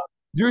Sabbath.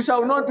 You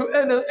shall not do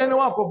any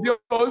work of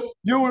yours.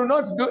 You will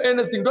not do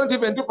anything. Don't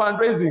even do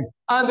fundraising.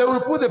 And they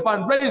will put the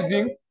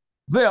fundraising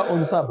there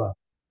on Sabbath.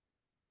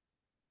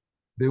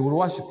 They will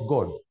worship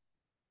God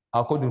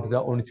according to their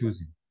own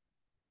choosing.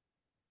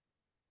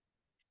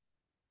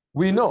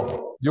 We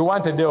know you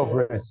want a day of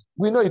rest.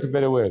 We know it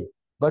very well.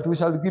 But we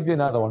shall give you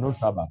another one on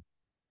Sabbath.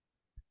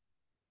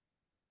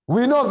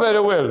 We know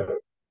very well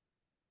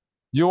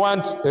you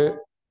want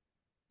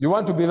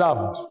to be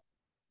loved.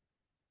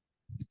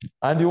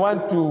 And you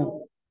want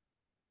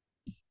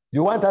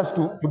us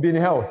to be in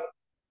health.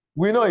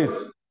 We know it.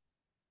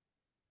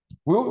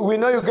 We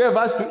know you gave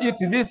us to eat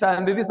this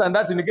and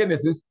that in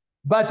Genesis,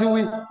 but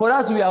for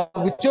us we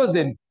have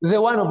chosen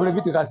the one of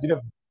Leviticus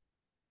 11.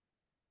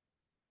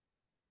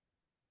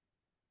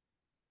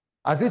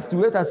 At least to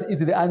let us eat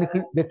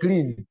the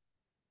clean,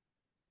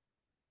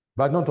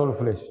 but not all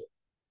flesh.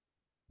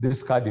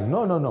 Discarding.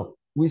 No.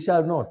 We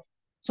shall not.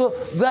 So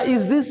there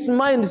is this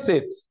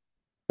mindset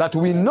that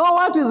we know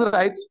what is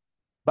right,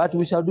 but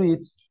we shall do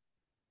it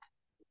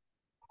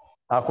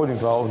according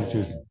to our own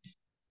choosing.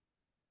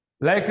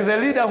 Like the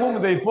leader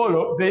whom they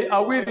follow, they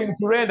are willing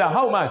to render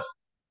how much?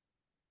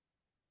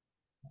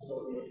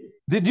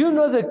 Did you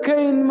know the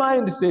Cain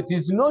mindset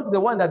is not the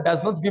one that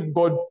does not give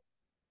God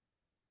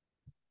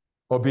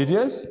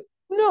obedience?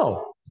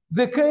 No.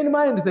 The Cain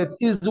mindset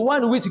is the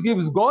one which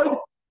gives God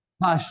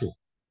partial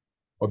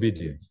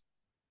obedience.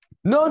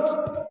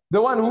 Not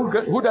the one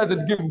who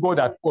doesn't give God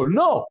at all.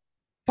 No,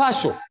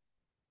 partial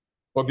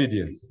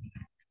obedience.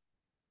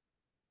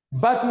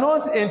 But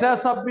not entire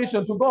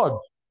submission to God.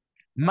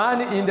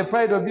 Man in the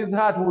pride of his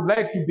heart would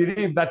like to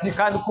believe that he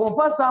can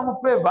confer some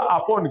favor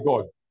upon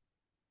God,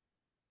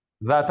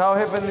 that our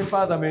Heavenly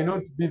Father may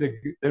not be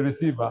the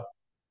receiver.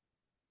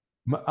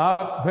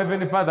 Our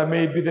Heavenly Father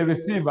may be the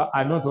receiver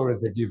and not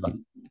always the giver.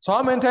 So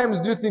how many times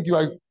do you think you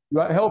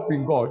are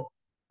helping God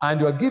and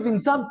you are giving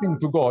something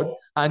to God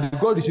and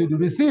God should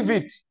receive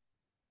it?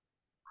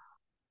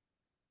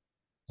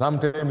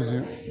 Sometimes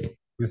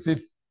you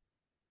sit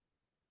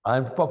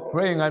and people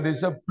praying and they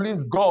say,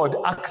 please God,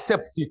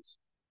 accept it.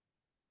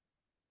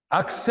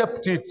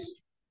 Accept it.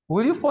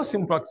 Will you force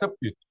him to accept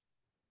it?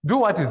 Do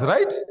what is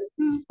right,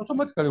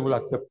 automatically will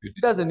accept it.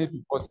 He doesn't need to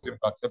force him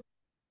to accept it.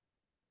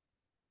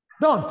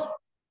 Don't.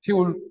 He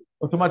will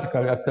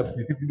automatically accept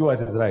it if you do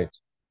what is right.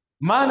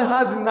 Man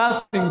has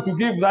nothing to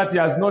give that he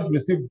has not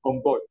received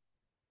from God.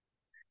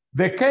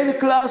 The Cain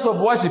class of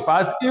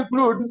worshippers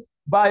includes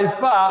by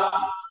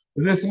far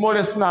the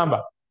smallest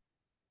number.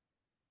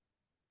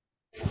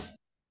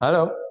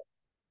 Hello?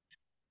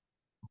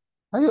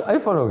 Are you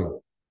following?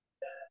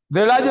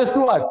 The largest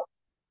what?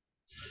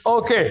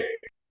 Okay.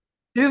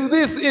 Is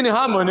this in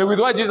harmony with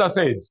what Jesus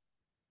said?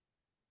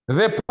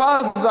 The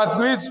path that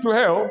leads to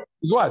hell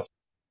is what?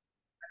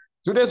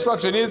 To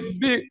destruction is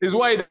big, is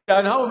wide,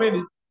 and how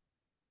many?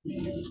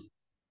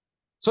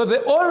 So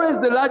always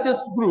the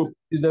largest group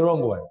is the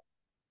wrong one.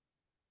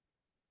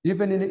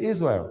 Even in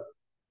Israel,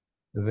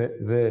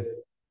 the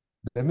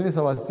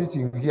minister was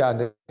teaching here,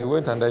 and I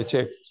went and I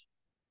checked,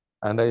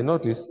 and I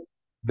noticed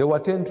there were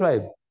 10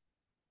 tribes.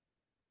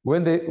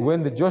 When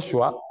the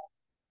Joshua,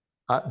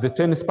 the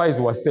 10 spies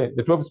were sent,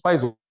 the 12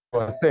 spies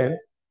were sent,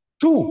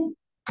 2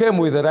 came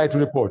with the right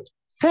report.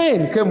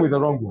 10 came with the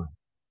wrong one.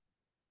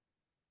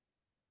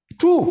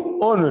 2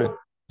 only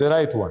the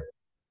right one.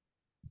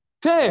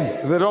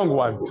 10 the wrong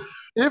one.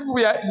 If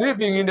we are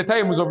living in the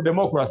times of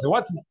democracy,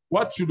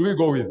 what should we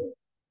go with?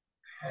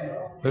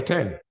 The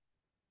 10.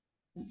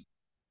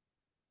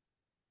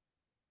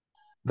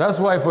 That's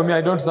why for me I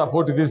don't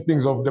support these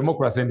things of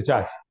democracy in the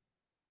church.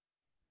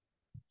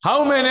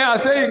 How many are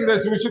saying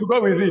that we should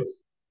go with it?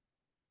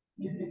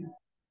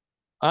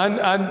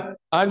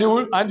 And you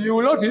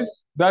will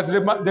notice that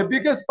the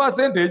biggest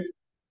percentage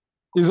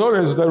is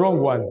always the wrong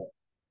one.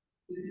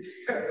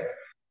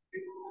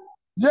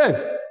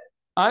 Yes.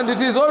 And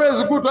it is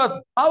always good to ask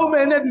how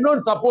many do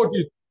not support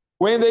it.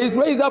 When they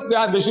raise up their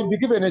hand, they should be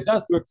given a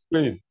chance to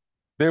explain.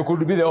 They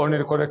could be the only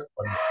correct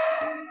one.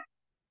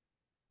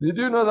 Did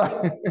you know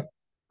that?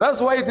 That's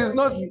why it is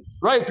not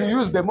right to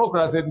use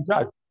democracy in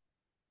church.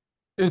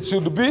 It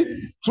should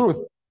be truth,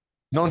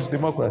 not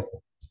democracy.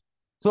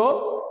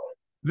 So,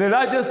 the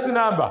largest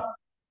number,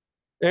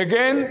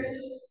 again,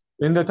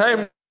 in the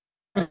time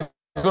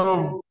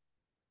of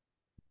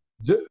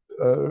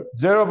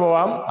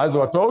Jeroboam, as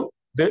we're told,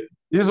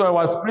 Israel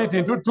was split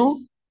into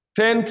 2.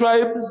 10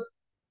 tribes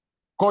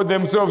called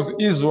themselves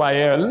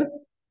Israel.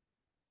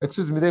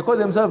 Excuse me, they called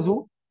themselves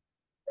who?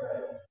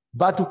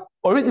 But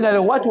originally,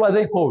 what were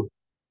they called?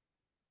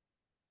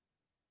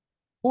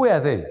 Who were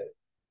they?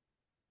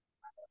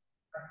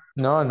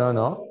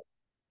 No.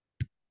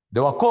 They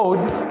were called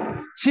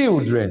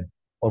children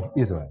of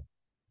Israel.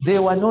 They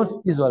were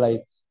not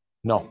Israelites.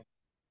 No.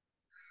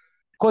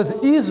 Because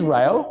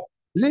Israel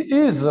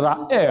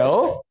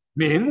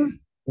means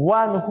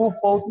one who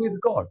fought with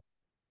God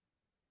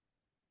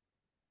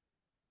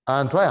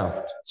and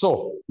triumphed.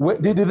 So,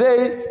 did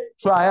they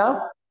triumph?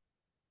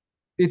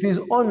 It is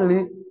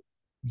only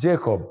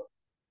Jacob,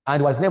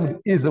 and was named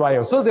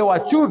Israel. So they were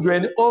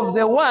children of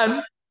the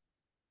one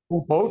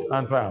who fought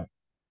and triumphed.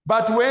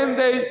 But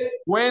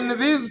when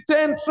these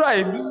 10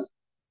 tribes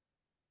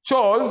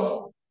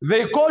chose,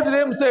 they called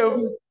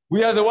themselves,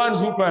 we are the ones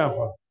who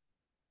triumphed.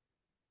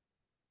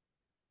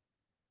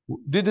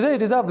 Did they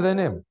deserve the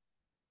name?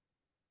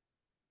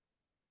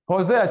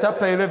 Hosea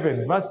chapter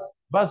 11,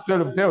 verse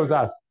 12 tells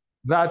us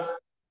that.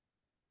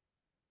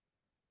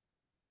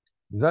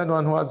 Is that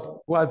one who has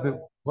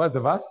the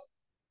verse?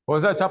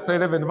 Hosea chapter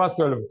 11, verse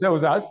 12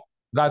 tells us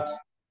that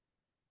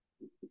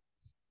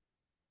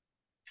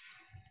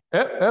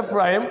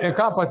Ephraim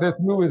encompasseth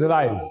me with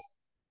lies,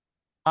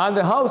 and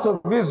the house of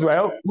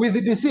Israel with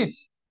deceit.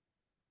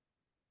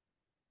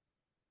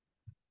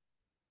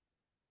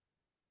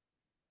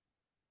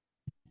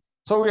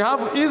 So we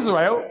have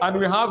Israel and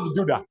we have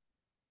Judah.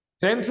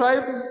 10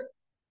 tribes,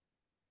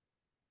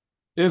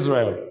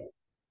 Israel.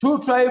 2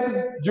 tribes,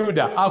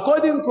 Judah.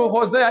 According to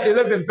Hosea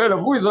 11:12,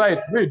 who is right?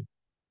 Read.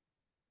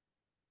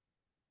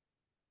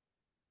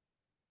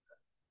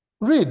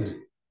 Read.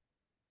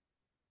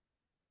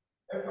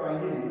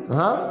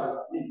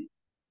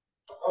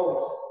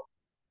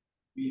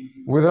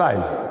 With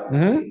lies.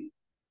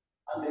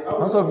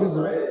 House of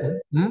Israel.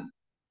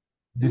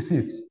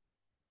 Deceit.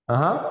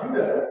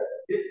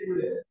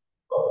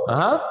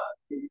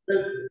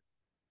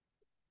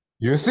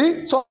 You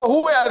see? So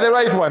who were the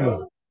right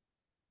ones?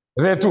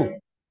 The 2.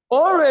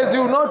 Always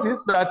you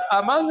notice that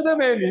among the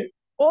many,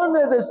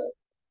 only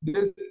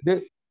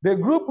the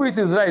group which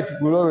is right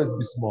will always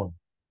be small.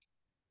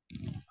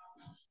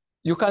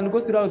 You can go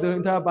throughout the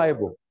entire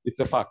Bible.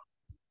 It's a fact.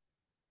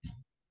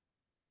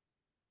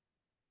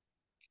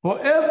 For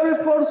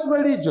every false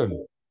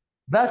religion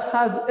that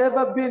has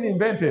ever been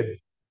invented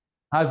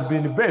has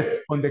been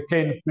based on the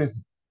Cain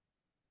principle,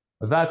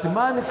 that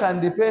man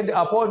can depend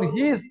upon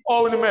his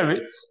own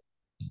merits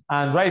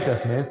and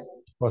righteousness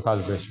for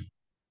salvation.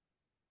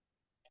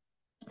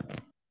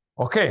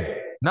 Okay,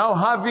 now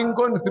having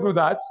gone through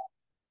that,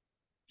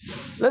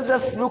 let's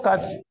just look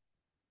at,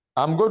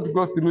 I'm going to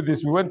go through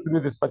this. We went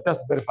through this, but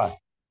just very fast.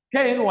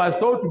 Cain was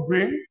told to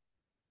bring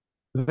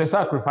the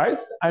sacrifice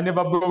and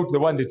never brought the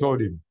one they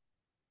told him.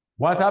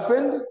 What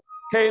happened?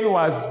 Cain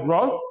was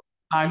wroth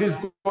and his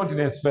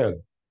countenance fell.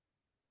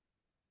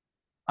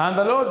 And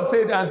the Lord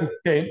said unto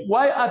Cain,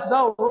 why art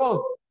thou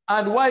wroth,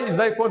 and why is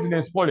thy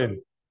countenance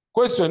fallen?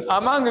 Question,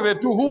 among the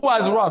two, who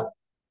was wroth?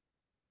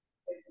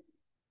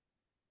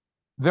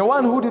 The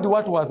one who did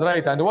what was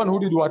right and the one who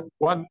did what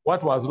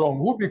was wrong.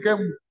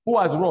 Who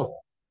was wroth?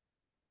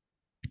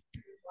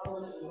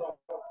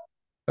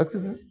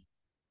 Excuse me?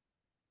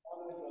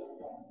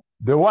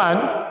 The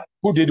one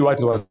who did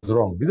what was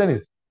wrong, isn't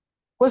it?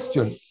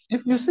 Question,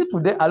 if you see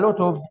today a lot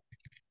of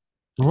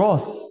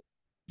wrath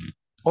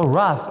or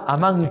wrath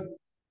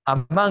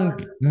among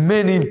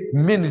many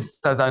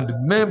ministers and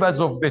members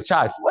of the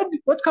church,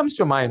 what comes to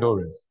your mind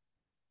always?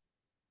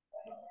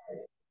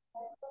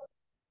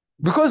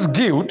 Because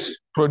guilt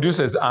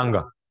produces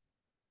anger.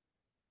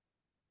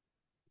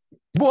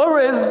 But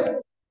always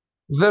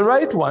the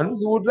right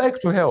ones would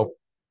like to help.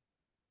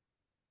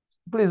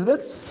 Please,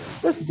 let's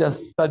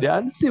just study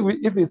and see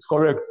if it's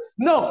correct.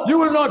 No, you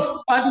will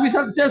not, and we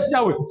shall just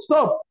Yahweh.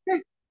 Stop.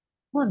 Hey,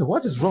 man,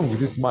 what is wrong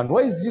with this man?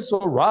 Why is he so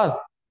wrath?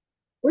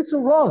 Why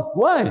so wrath?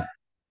 Why?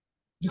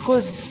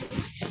 Because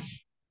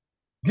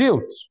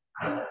guilt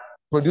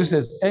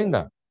produces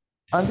anger.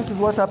 And this is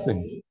what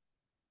happened.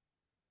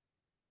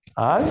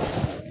 And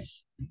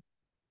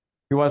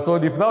he was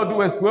told, if thou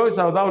doest well,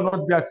 shalt thou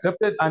not be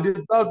accepted, and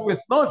if thou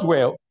doest not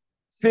well,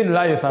 sin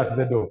lieth at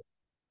the door.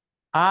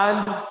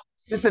 And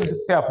listen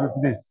carefully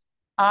to this.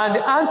 And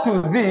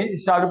unto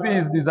thee shall be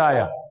his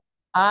desire,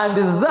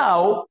 and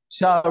thou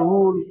shalt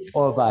rule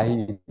over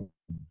him.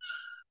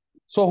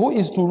 So who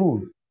is to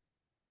rule?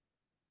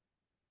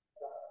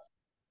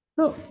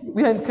 No,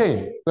 we are in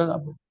Cain.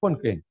 Upon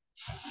Cain.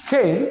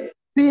 Cain,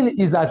 sin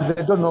is at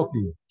the door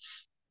knocking.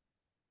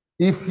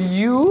 If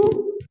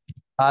you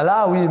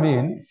allow him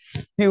in,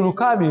 he will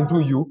come into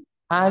you,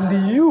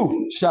 and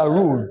you shall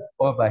rule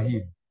over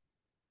him.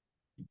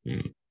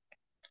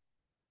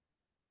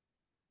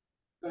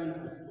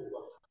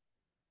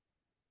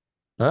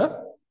 Huh?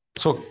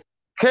 So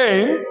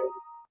Cain,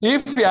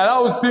 if he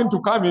allows sin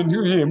to come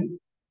into him,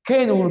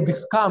 Cain will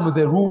become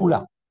the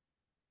ruler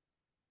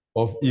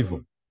of evil.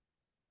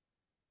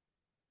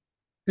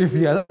 If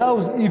he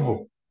allows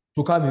evil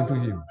to come into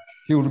him,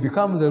 he will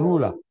become the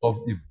ruler of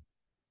evil.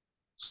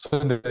 So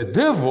the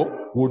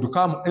devil would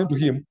come into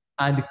him,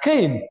 and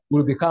Cain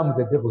will become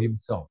the devil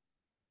himself,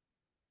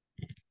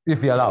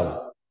 if he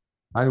allows.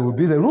 And he will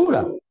be the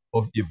ruler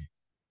of evil.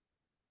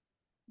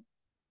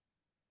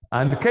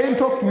 And Cain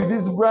talked with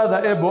his brother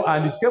Abel,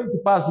 and it came to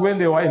pass when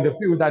they were in the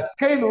field that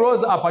Cain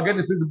rose up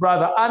against his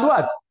brother, and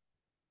what?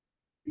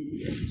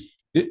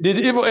 Did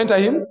evil enter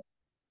him?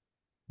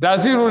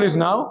 Does he rule it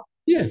now?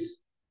 Yes.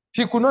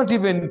 He could not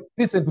even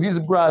listen to his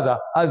brother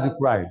as he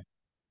cried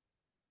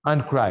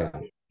and cried.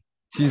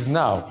 He is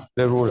now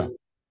the ruler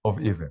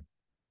of evil.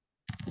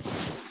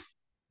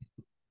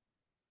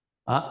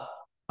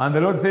 And the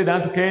Lord said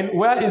unto Cain,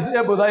 where is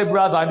Abel thy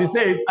brother? And he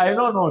said, I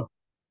know not.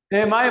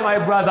 Am I my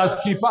brother's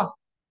keeper?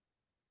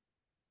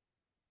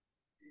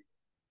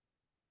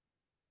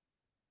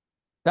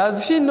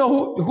 Does he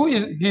know who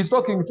he's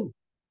talking to?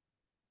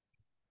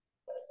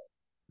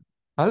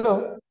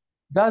 Hello?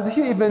 Does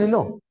he even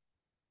know?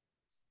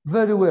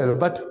 Very well.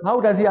 But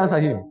how does he answer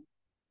him?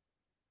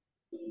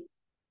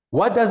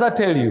 What does that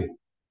tell you?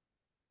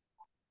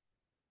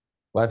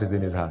 What is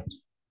in his heart?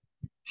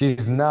 He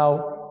is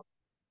now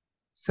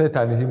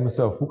Satan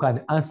himself who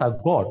can answer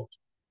God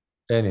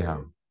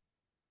anyhow.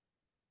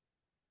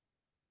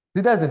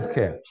 He doesn't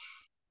care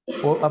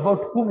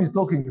about whom he's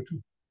talking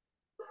to.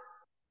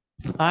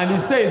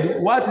 And he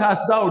said, what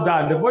hast thou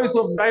done? The voice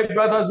of thy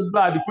brother's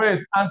blood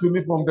crieth unto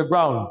me from the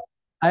ground.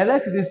 I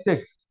like this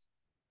text.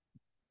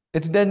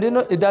 It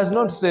does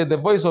not say the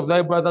voice of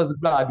thy brother's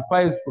blood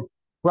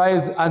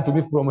cries unto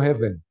me from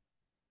heaven.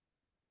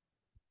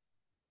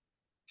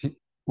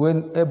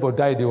 When Abel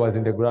died, he was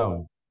in the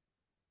ground.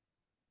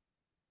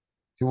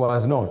 He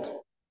was not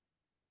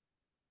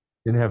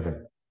in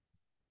heaven.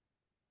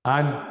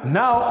 And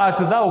now art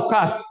thou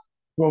cast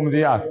from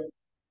the earth.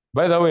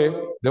 By the way,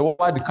 the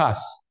word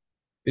cast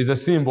is a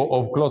symbol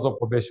of close of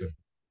probation.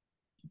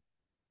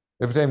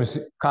 Every time you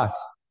see cast,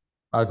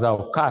 art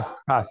thou cast.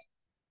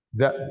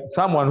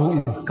 Someone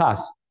who is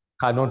cast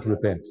cannot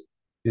repent.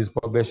 His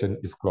probation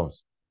is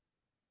closed.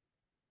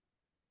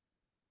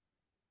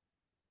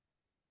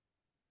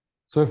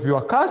 So if you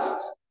are cursed,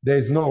 there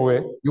is no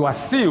way. You are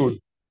sealed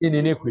in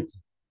iniquity.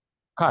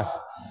 Cursed.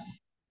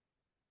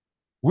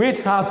 Which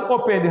hath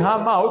opened her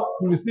mouth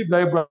to receive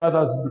thy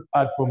brother's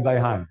blood from thy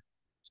hand.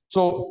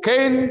 So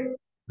Cain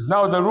is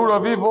now the rule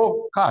of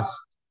evil, cursed,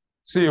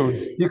 sealed.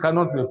 He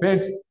cannot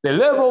repent. The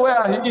level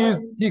where he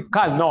is, he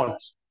cannot,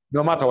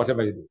 no matter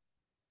whatever he does.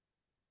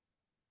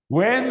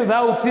 When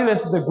thou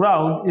tillest the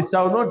ground, it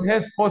shall not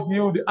henceforth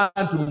yield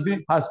unto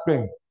thee her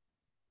strength.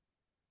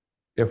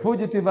 A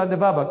fugitive and a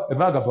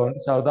vagabond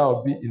shall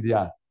thou be in the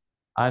earth.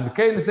 And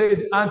Cain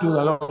said unto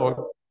the Lord,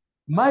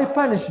 my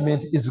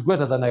punishment is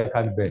greater than I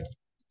can bear.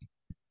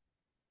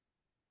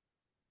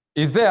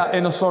 Is there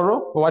any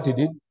sorrow for what he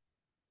did?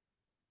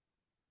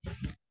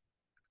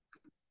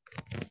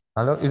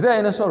 Hello? Is there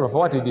any sorrow for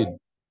what he did?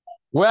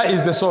 Where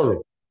is the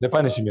sorrow? The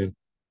punishment.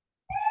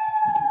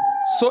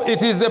 So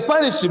it is the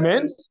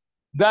punishment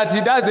that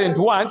he doesn't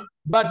want,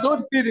 but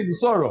not feeling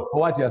sorrow for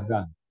what he has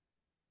done.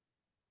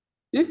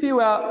 If you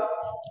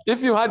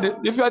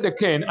had a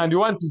cane and you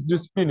want to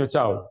discipline your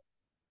child,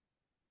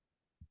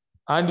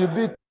 and you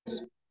beat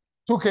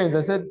two canes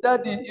and said,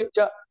 Daddy,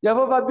 you have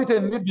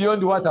overbeaten me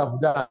beyond what I've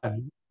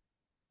done.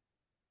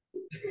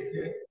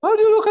 How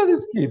do you look at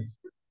this kid?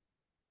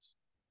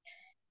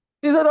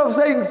 Instead of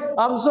saying,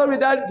 I'm sorry,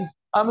 Dad,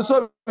 I'm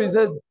sorry, he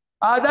said,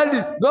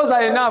 Daddy, those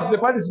are enough. The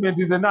punishment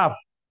is enough.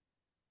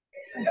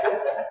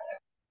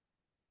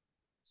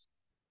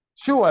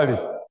 Surely.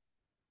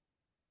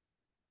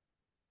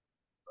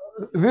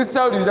 This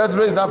child, you just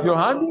raise up your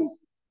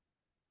hands.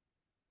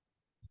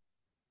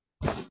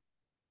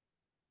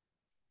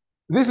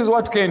 This is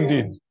what Cain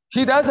did.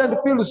 He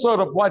doesn't feel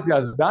sorry of what he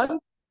has done,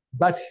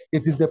 but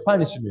it is the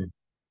punishment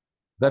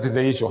that is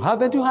the issue.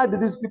 Haven't you heard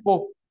these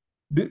people,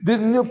 these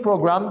new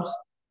programs,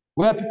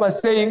 where people are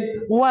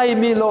saying, why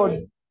me, Lord?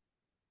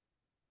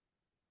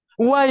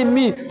 Why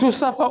me to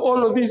suffer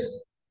all of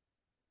this?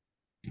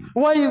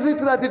 Why is it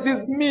that it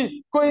is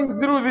me going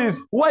through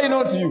this? Why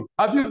not you?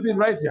 Have you been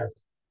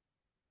righteous?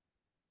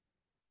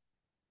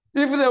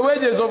 If the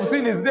wages of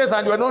sin is death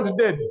and you are not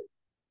dead,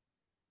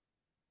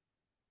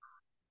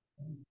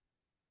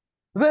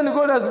 then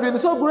God has been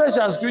so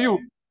gracious to you.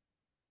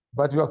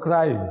 But you are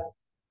crying.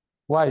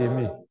 Why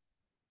me?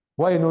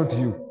 Why not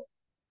you?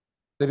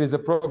 There is a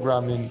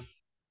program in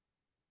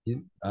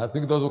I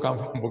think those who come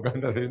from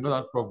Uganda, they know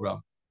that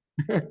program.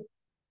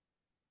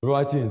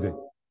 Why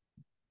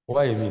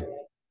me?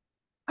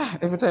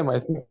 Every time I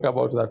think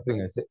about that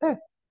thing, I say,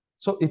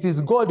 so it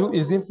is God who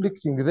is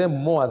inflicting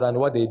them more than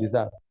what they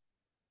deserve.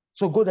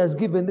 So God has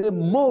given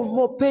them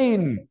more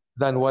pain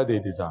than what they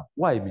deserve.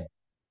 Why me?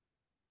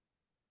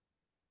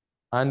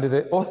 And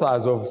the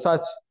authors of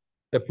such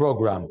a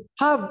program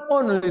have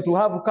only to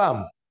have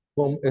come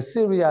from a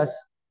serious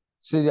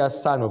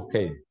son of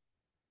Cain.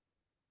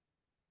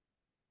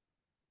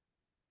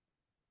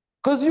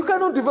 Because you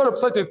cannot develop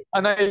such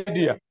an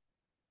idea.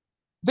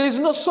 There is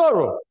no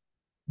sorrow.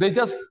 They're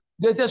just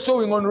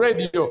showing on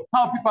radio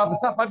how people have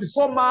suffered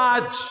so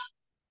much.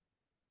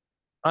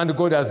 And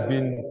God has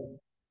been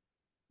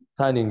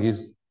turning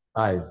his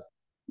eyes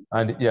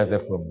and ears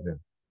from them.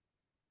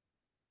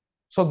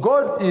 So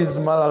God is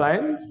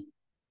malaligned,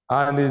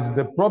 and is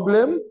the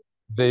problem.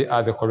 They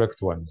are the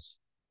correct ones.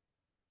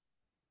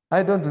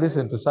 I don't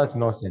listen to such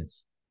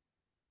nonsense.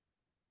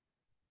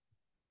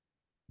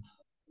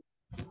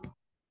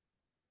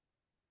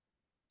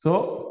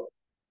 So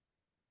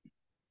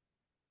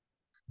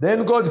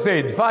then God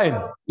said, fine,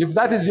 if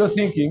that is your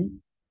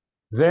thinking,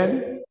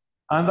 then,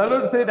 and the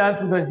Lord said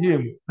unto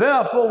him,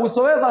 therefore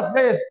whosoever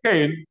saith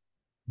Cain,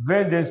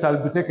 vengeance shall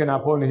be taken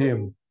upon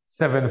him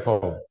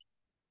sevenfold.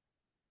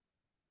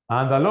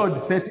 And the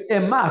Lord set a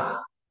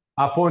mark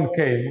upon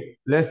Cain,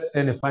 lest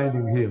any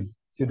finding him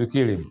should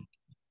kill him.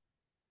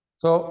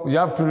 So you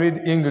have to read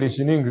English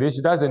in English.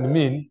 It doesn't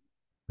mean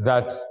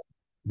that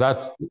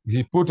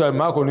he put a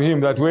mark on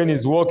him that when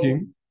he's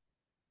walking,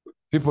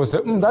 people say,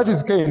 that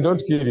is Cain,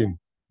 don't kill him.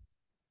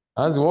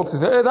 As he walks, he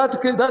says, hey,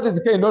 that is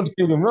Cain, don't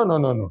kill him.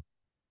 No.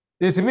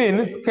 It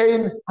means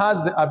Cain has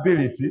the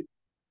ability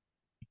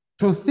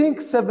to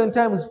think 7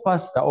 times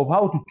faster of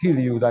how to kill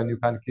you than you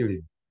can kill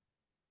him.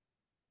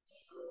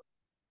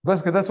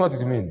 Basically, that's what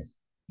it means.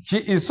 He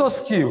is so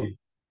skilled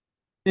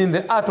in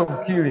the art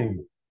of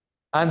killing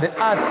and the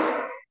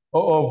art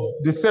of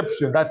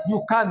deception that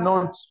you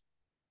cannot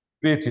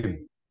beat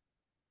him.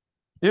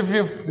 If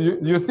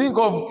you think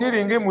of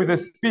killing him with a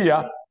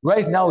spear,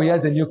 right now he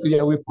has a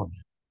nuclear weapon.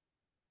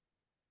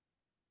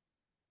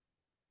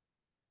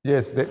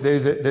 Yes, there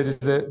is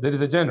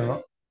a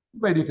general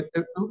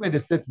who made a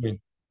statement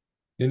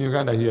in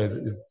Uganda here.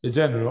 The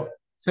general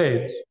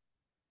said,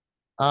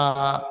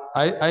 I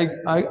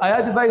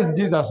advise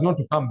Jesus not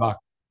to come back,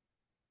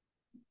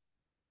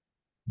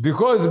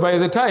 because by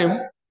the time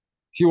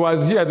he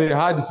was here, they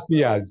had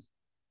spears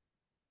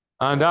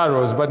and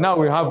arrows, but now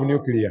we have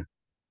nuclear.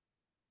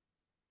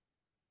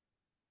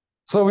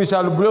 So we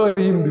shall blow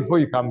him before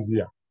he comes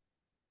here.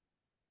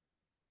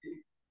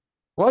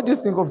 What do you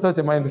think of such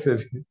a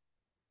mindset?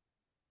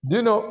 Do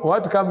you know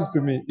what comes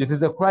to me? It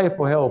is a cry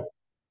for help.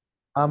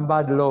 I'm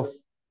bad loaf.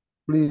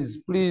 please,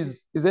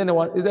 please, is there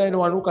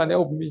anyone who can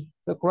help me?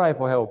 It's a cry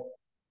for help.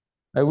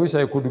 I wish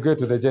I could get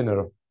to the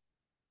general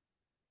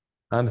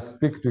and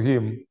speak to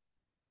him,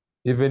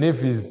 even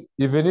if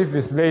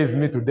he slays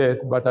me to death,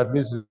 but at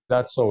least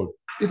that soul.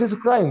 It is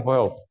crying for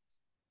help.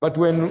 But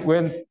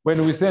when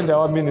we send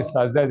our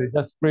ministers there, they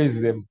just praise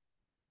them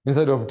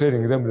instead of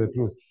telling them the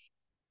truth.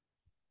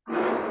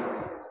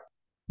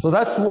 So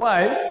that's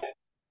why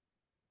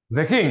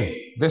the king,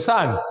 the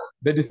son,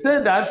 the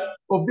descendant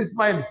of this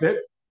mindset,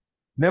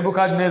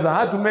 Nebuchadnezzar,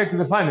 had to make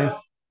the furnace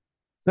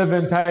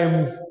 7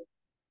 times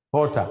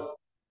hotter.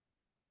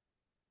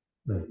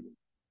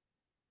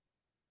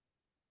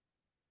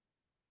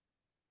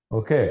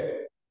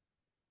 Okay.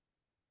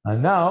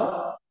 And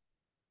now,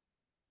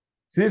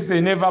 since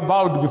they never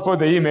bowed before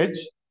the image,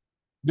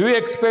 do you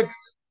expect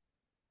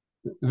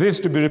this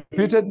to be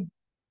repeated?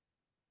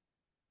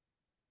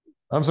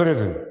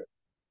 Absolutely.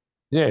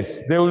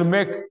 Yes, they will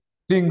make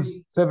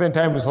things 7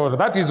 times hotter.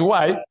 That is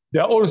why they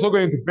are also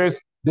going to face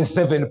the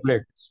 7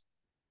 plagues.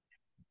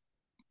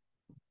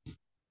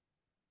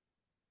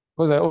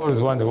 Because I always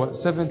wonder, what,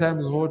 7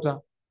 times hotter?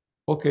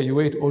 Okay, you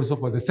wait also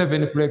for the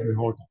 7 plagues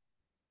hotter.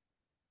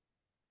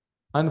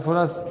 And for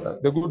us,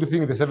 the good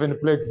thing, the 7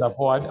 plagues are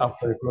forward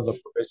after the close of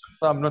probation.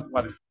 So I'm not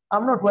worried.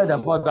 I'm not worried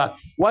about that.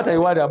 What I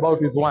worry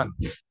about is one,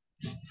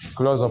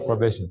 close of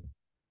probation.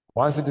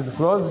 Once it is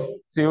closed,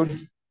 sealed,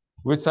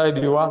 which side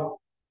you are,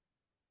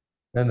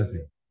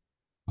 anything.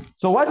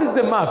 So what is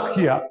the mark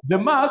here? The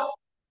mark,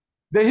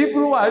 the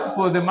Hebrew word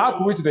for the mark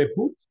which they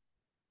put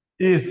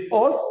is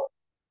oath.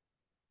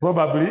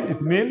 Probably it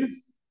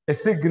means a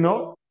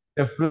signal,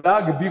 a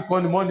flag,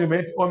 beacon,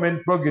 monument,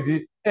 omen,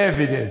 prodigy,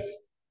 evidence,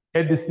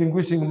 a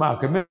distinguishing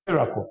mark, a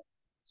miracle,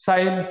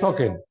 sign,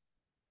 token.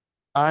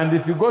 And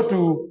if you go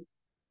to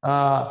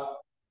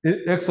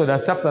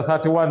Exodus chapter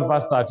 31,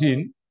 verse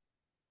 13,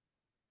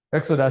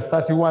 Exodus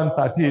 31,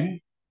 13,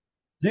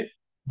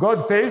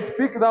 God says,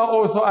 speak thou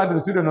also unto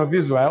the children of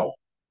Israel,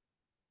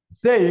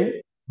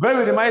 saying,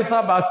 verily my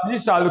Sabbath ye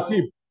shall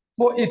keep,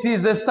 for it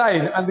is a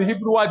sign, and the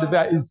Hebrew word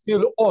there is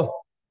still oath.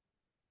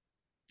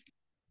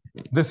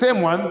 The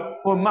same one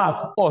for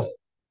mark, oath.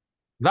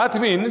 That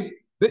means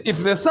that if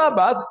the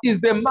Sabbath is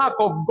the mark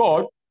of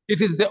God,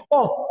 it is the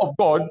oath of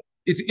God,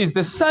 it is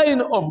the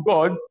sign of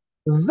God,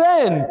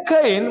 then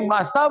Cain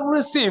must have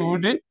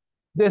received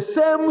the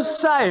same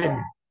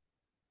sign,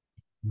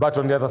 but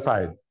on the other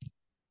side.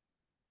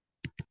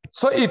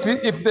 So if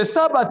the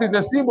Sabbath is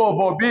a symbol of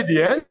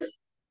obedience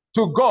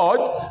to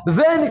God,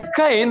 then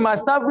Cain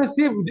must have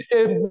received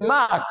a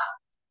mark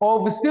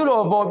of still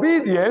of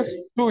obedience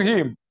to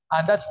him.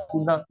 And that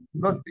could not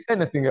be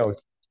anything else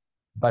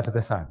but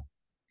the Son.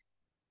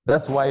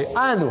 That's why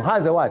Anu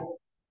has a what?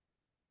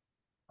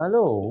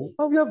 Hello,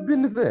 how you have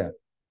been there?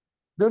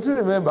 Don't you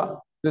remember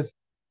this?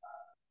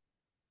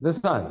 The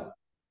Son.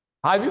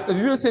 Have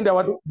you seen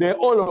that they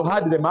all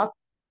had the mark?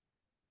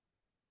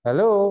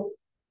 Hello.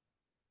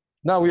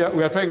 Now we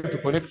are trying to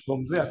connect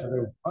from there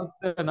to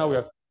there. Now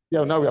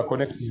we are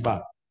connecting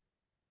back.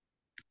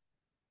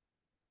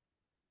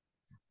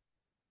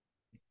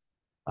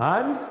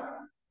 And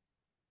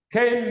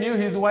Cain knew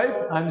his wife,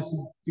 and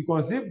she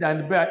conceived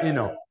and bare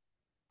Enoch,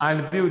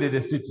 and builded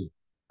a city,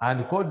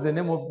 and called the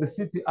name of the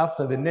city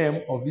after the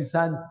name of his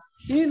son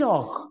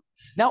Enoch.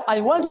 Now I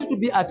want you to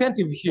be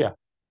attentive here.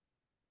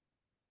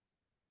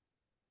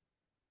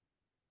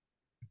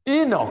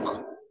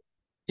 Enoch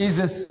is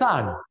a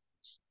son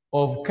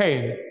of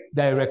Cain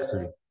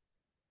directly.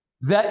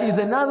 There is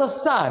another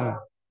son,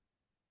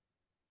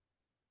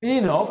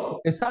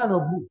 Enoch, a son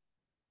of who?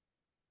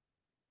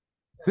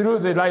 Through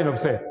the line of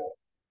Seth,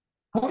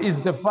 who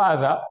is the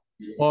father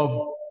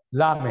of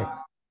Lamech.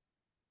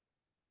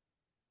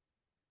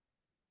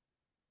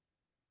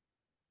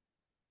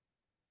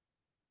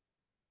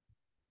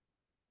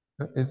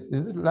 Is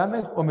it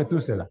Lamech or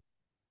Methuselah?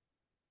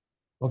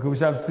 Okay, we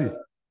shall see.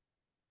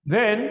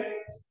 Then,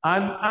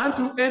 and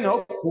unto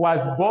Enoch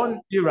was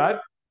born Irad,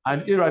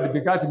 and Irad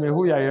begat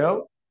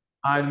Mehujael,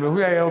 and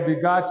Mehujael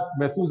begat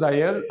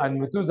Methusael,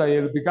 and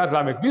Methusael begat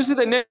Lamech. Do you see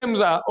the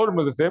names are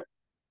almost the same?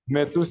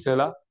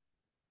 Methuselah,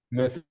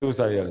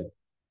 Methusael.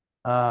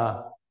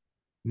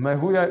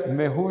 Mehujael,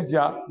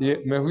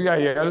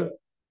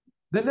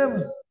 the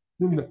names,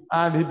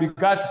 and he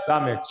begat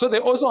Lamech. So they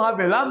also have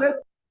a Lamech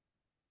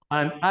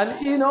and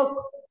an Enoch,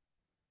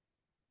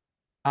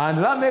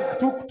 and Lamech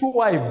took 2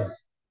 wives.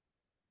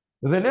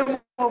 The name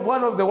of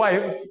one of the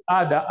wives,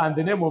 Ada, and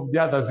the name of the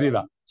other,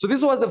 Zillah. So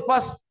this was the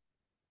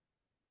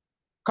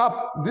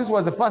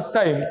first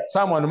time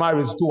someone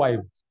marries 2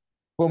 wives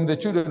from the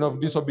children of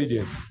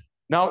disobedience.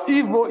 Now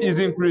evil is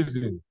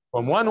increasing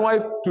from 1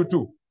 wife to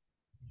 2.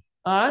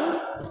 And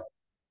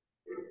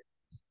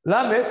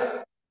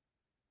Lamech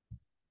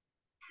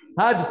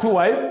had 2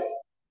 wives.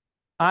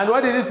 And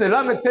what did he say?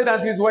 Lamech said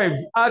unto his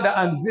wives, Ada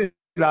and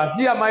Zillah,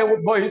 hear my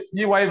voice,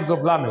 ye wives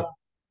of Lamech.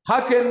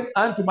 Hearken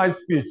unto my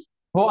speech.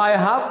 For I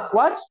have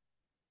what?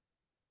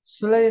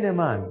 Slain a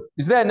man.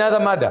 Is there another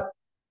murder?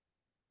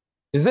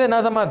 Is there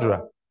another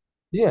murderer?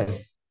 Yes.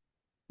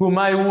 To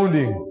my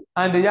wounding,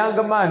 and a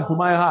younger man to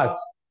my heart.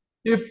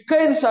 If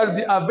Cain shall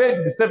be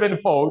avenged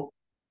sevenfold,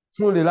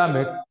 truly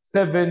Lamech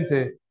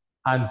 70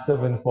 and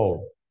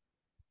sevenfold.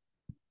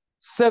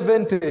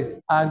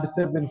 70 and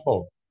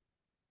sevenfold.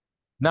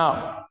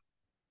 Now,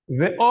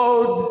 the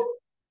old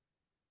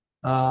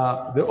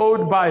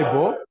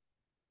Bible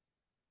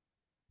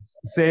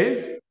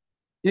says,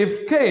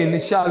 if Cain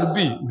shall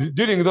be,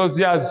 during those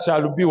years,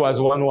 shall be was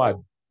one word.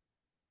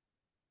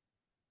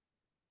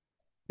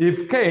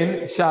 If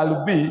Cain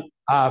shall be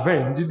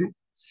avenged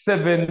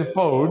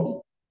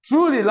sevenfold,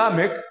 truly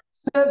Lamech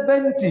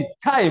 70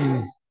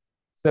 times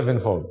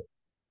sevenfold.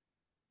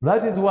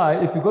 That is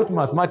why if you go to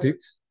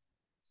mathematics,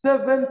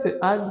 70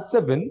 and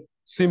 7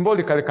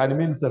 symbolically can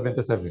mean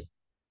 77.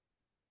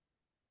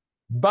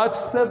 But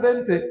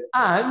 70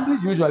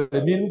 and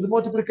usually means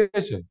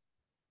multiplication.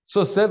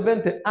 So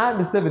 70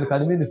 and 7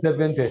 can mean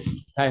 70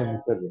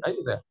 times 7. Are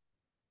you there?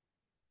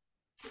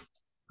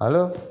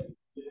 Hello?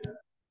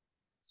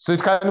 So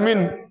it can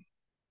mean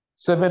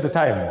 70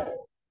 times.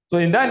 So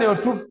in Daniel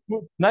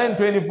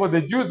 9:24,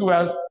 the Jews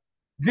were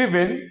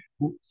given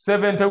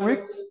 70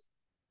 weeks,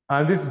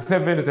 and this is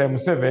 70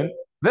 times 7.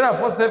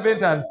 Therefore,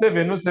 70 and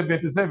 7, or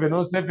 77,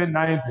 or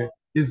 790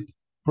 is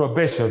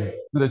probation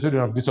to the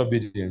children of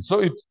disobedience. So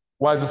it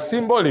was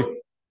symbolic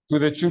to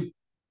the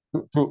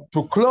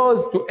to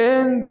close, to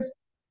end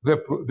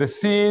the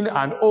sin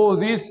and all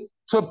this.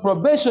 So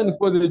probation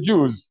for the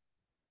Jews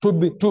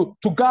to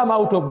come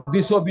out of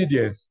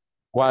disobedience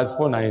was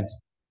 490.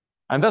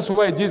 And that's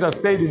why Jesus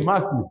said in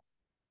Matthew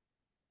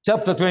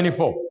chapter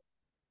 24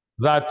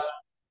 that,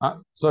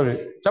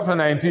 chapter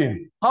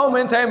 19, how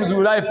many times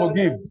will I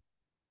forgive?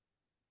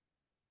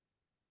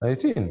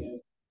 19.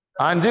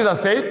 And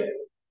Jesus said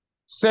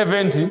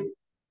 70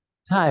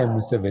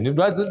 times 7. It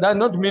does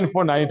not mean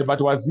 490, but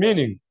was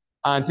meaning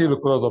until the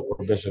close of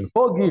probation.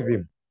 Forgive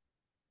him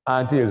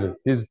until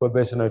his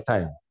probationary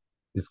time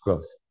is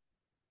closed.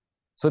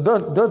 So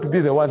don't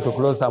be the one to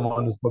close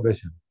someone's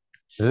probation.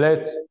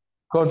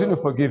 Continue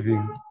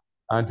forgiving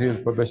until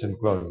probation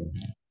closes.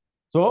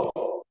 So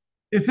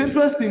it's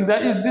interesting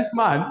that is this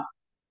man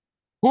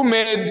who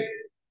made,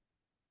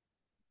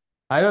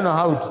 I don't know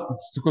how it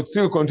could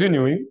still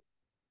continuing,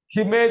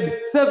 he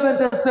made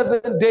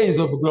 77 days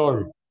of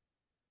glory.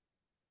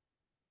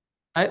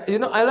 I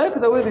like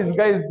the way these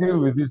guys deal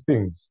with these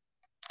things.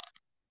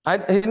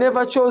 He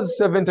never chose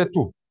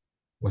 72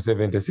 or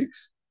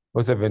 76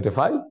 or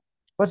 75,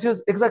 but he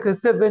chose exactly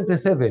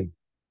 77.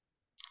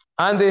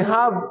 And they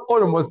have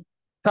almost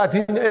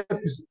 30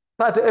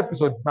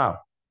 episodes now.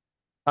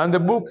 And the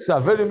books are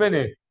very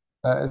many.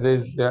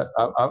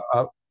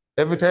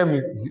 Every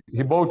time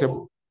he brought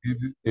out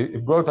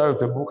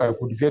a book, I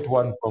could get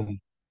one from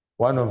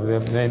one of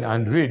them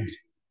and read.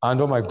 And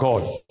oh my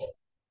God,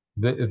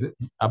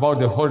 about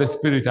the Holy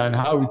Spirit and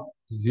how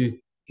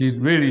he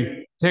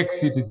really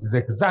takes it. It's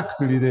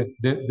exactly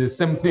the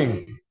same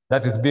thing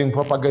that is being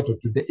propagated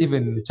today,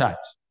 even in the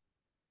church.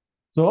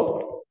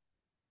 So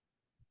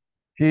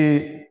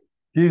his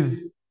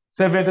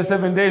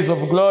 77 days of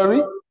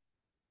glory,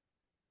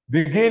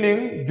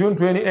 beginning June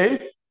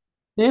 28th,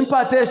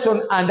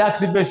 impartation and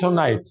activation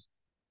night.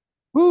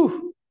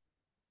 Whew.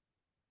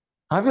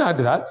 Have you heard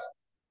that?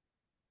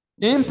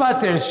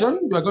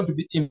 Impartation, you are going to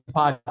be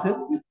imparted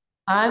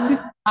and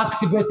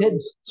activated.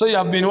 So you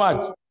have been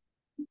what?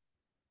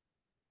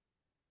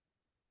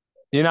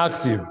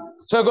 Inactive.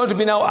 So you're going to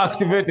be now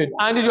activated.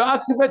 And you're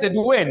activated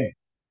when?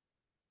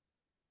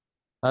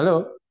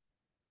 Hello?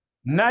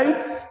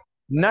 Night,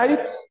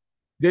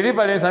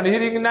 deliverance and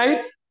healing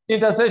night,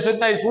 intercession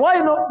night. Why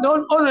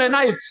not only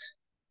night?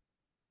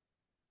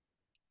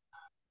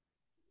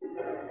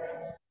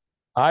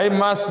 I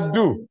must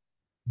do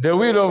the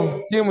will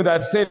of him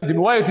that sent me.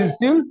 Why it is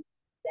still?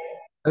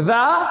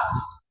 The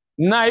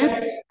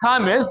night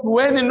cometh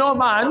when no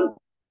man.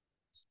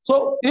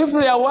 So if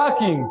we are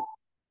working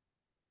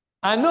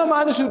and no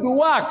man should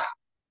work,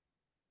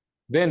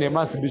 then they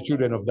must be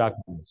children of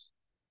darkness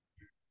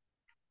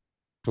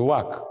to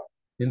work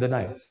in the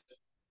night.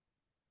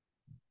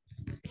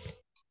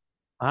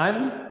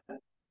 And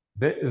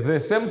the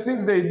same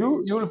things they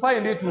do, you will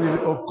find it,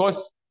 of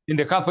course, in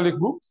the Catholic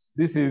books.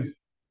 This is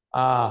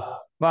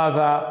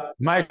Father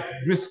Mike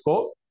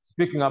Driscoll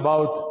speaking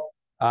about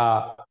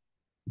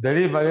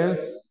deliverance,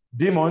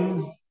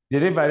 demons,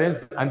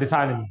 deliverance, and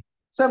discerning.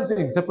 Same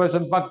thing,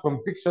 separation fact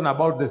from fiction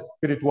about the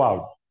spirit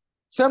world.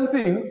 Same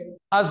things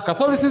as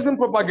Catholicism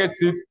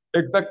propagates it,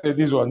 exactly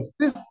these ones.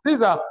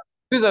 These are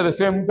the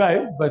same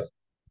guys, but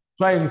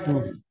trying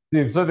to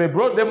live. So they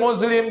brought the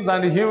Muslims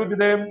and healed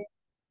them.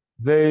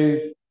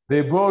 They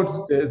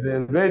brought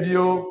the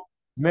radio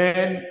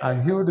men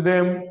and healed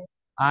them,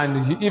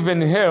 and he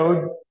even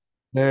held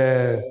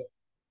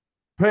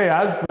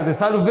prayers for the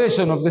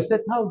salvation of the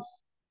State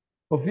House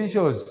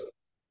officials,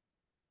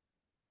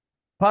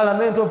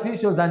 parliament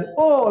officials, and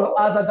all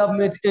other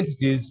government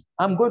entities.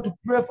 I'm going to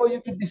pray for you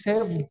to be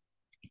saved.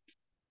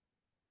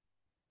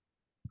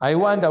 I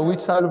wonder which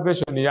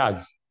salvation he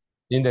has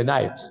in the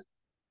night,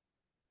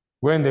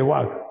 when they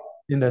work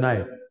in the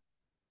night.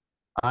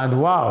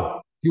 And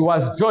wow, he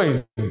was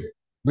joined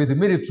with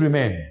military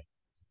men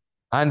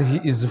and he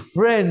is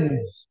friend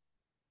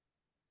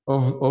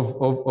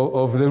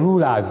of the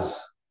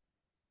rulers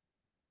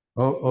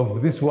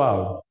of this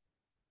world.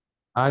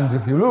 And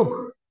if you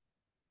look,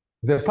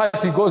 the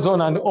party goes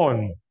on, and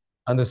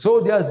the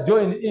soldiers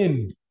join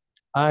in.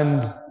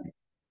 And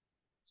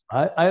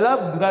I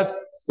love that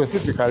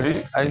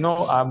specifically. I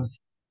know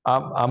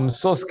I'm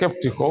so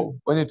skeptical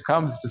when it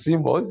comes to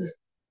symbols.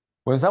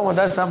 When someone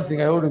does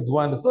something, I always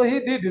wonder. So he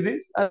did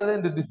this, and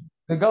then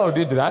the girl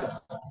did that.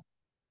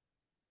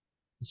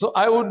 So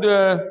I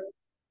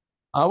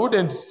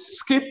wouldn't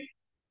skip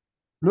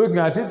looking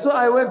at it. So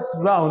I went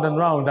round and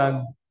round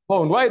and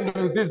found, why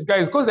do these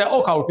guys, because they're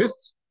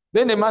occultists,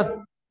 then they must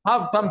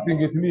have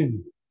something it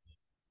means.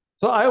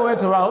 So I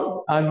went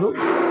around and looked.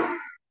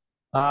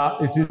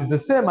 It is the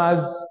same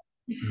as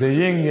the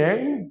yin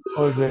yang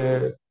or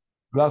the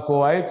black or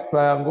white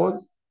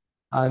triangles,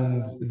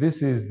 and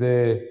this is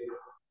the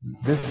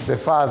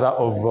father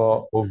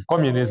of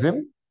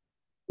communism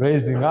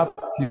raising up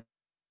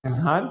his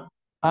hand.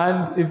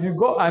 And if you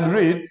go and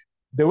read,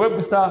 the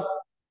Webster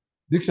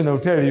dictionary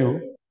will tell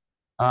you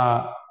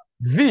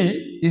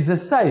V is a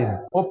sign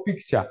or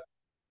picture.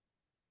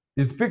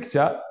 Is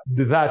picture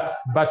that,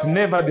 but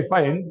never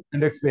defined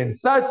and explained.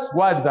 Such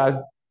words as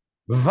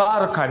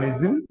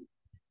volcanism,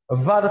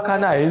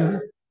 volcanize,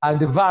 and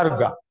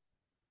varga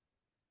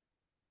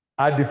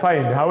are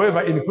defined.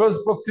 However, in close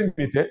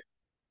proximity,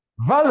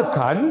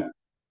 Vulcan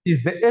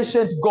is the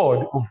ancient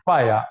god of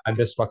fire and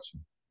destruction.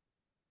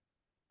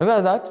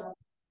 Remember that?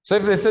 So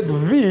if they said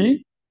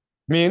V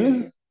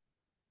means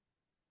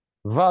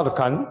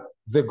Vulcan,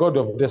 the god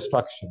of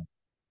destruction.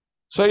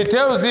 So he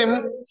tells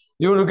him,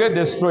 you will get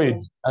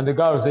destroyed. And the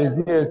girl says,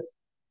 yes.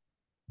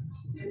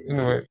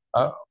 Anyway,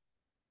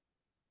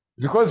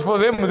 because for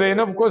them, they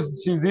know, of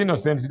course, she's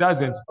innocent, she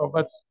doesn't.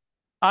 But,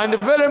 and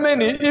very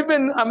many,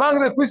 even among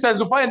the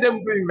Christians, you find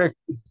them doing like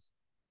this.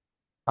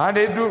 And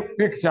they do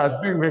pictures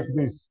doing like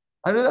this.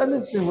 And they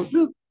say,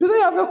 do they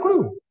have a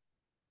clue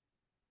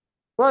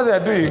what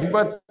they're doing?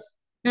 But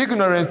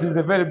ignorance is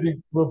a very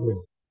big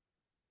problem.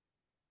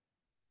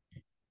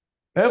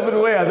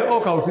 Everywhere, the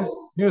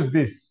occultists use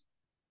this.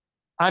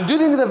 And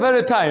during the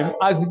very time,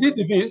 as he did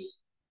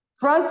this,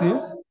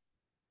 Francis,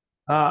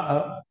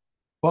 Mario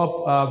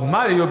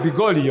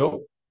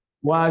Bigolio,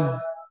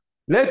 was,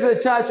 let the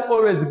church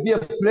always be a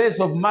place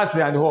of mercy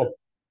and hope.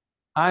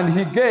 And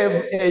he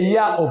gave a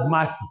year of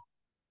mercy.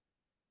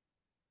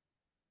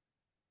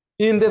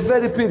 In the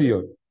very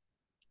period,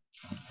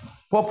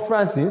 Pope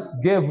Francis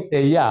gave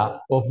a year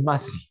of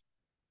mercy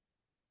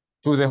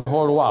to the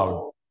whole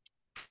world.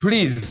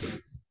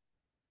 Please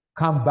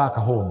come back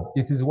home.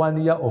 It is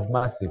 1 year of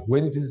mercy.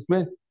 When it is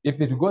 20,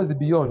 if it goes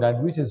beyond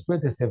and reaches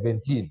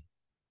 2017,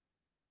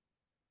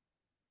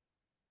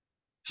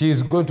 he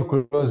is going to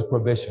close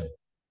probation.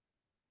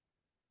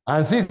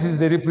 And since he's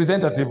the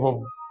representative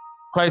of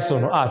Christ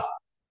on earth,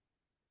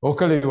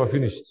 okay, you are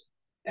finished.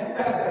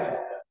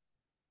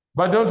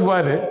 But don't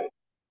worry,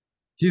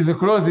 he's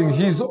closing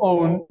his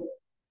own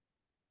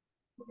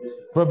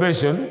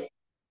probation,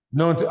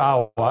 not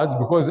ours,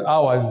 because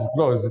ours is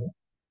closed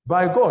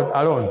by God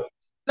alone.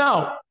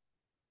 Now,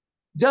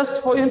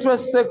 just for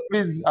interest's sake,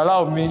 please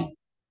allow me.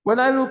 When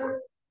I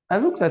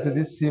looked at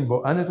this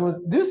symbol, and it was,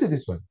 do you see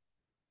this one?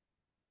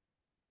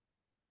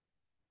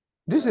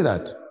 Do you see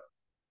that?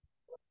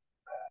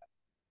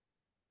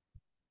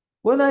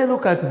 When I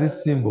look at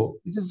this symbol,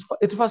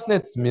 it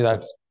fascinates me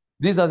that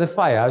these are the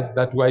fires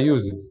that were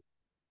used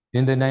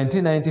in the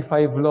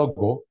 1995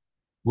 logo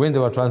when they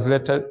were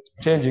translated,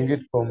 changing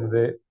it from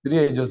the three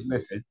angels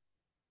message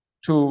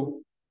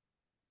to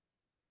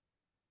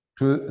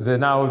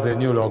the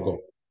new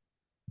logo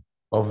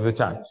of the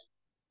church.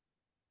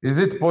 Is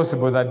it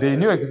possible that they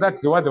knew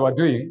exactly what they were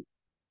doing,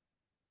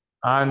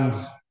 and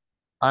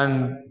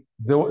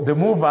the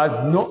movers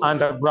know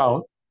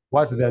underground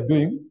what they're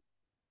doing?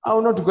 I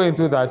will not go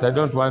into that. I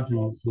don't want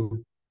to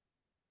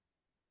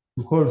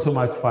call so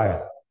much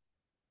fire.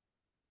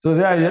 So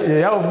the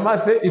year of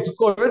mercy, it's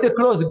already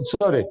closed,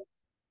 sorry.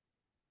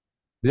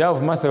 The year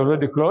of mercy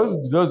already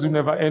closed. Those who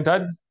never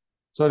entered,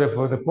 sorry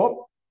for the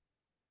Pope,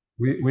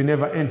 we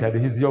never entered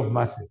his year of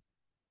mercy.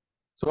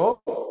 So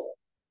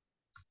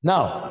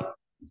now,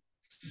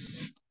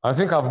 I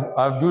think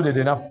I've built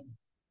enough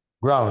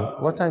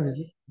ground. What time is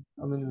it?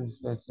 How many minutes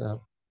do I have?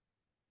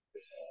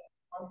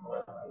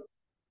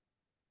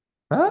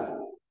 Huh?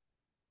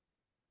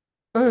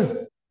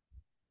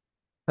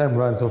 Time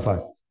runs so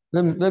fast.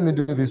 Let me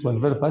do this one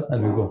very fast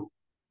and we go.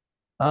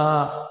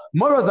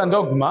 Morals and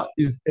Dogma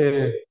is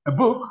a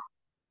book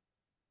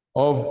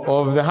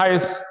of the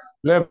highest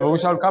level. We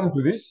shall come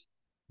to this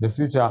in the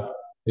future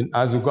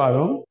as we go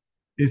along.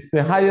 It's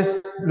the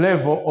highest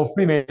level of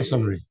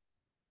Freemasonry.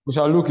 We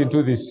shall look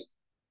into this.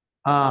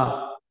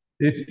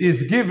 It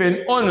is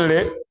given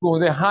only to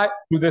the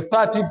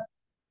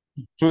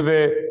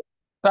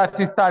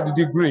 33rd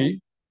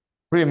degree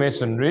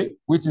Freemasonry,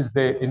 which is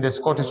in the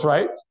Scottish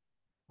Rite,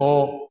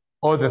 or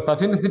the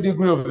 13th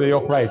degree of the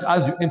York Rite,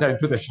 as you enter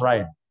into the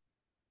shrine.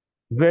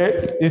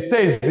 It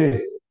says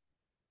this.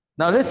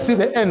 Now let's see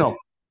the Enoch.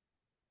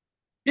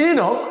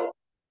 Enoch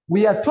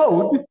we are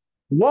told,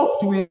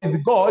 walked with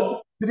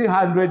God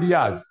 300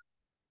 years.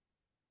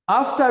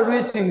 After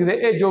reaching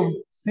the age of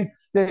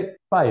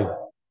 65,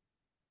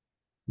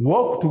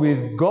 walked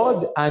with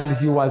God, and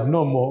he was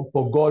no more,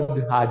 for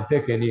God had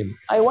taken him.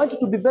 I want you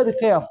to be very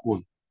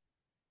careful.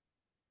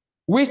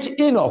 Which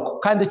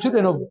Enoch can the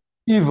children of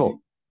evil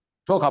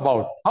talk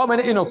about? How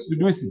many Enochs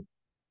did we see?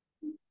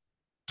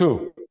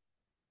 2.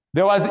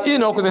 There was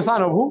Enoch, the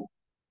son of who?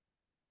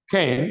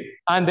 Cain,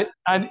 and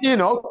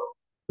Enoch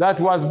that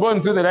was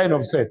born through the line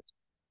of Seth.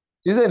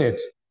 Isn't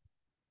it?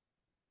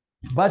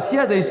 But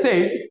here they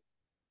said,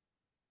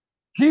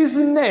 his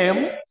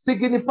name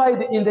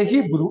signified in the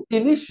Hebrew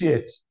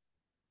initiate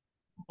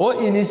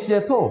or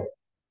initiator.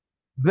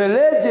 The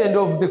legend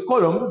of the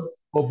columns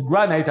of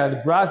granite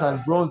and brass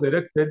and bronze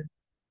erected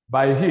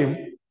by him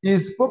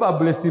is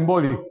probably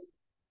symbolic.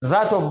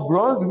 That of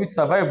bronze which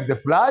survived the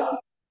flood,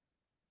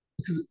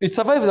 it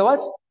survived the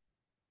what?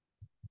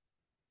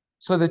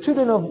 So the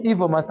children of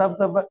evil must have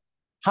survived.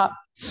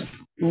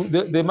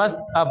 They must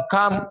have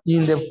come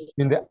in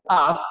the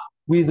ark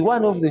with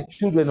one of the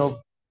children of,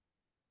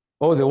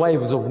 or the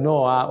wives of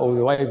Noah, or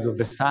the wives of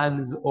the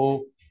sons,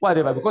 or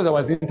whatever, because I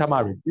was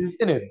intermarried.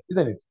 Isn't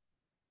it?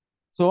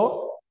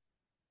 So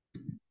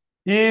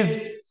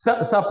is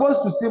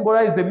supposed to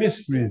symbolize the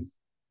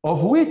mysteries,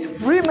 of which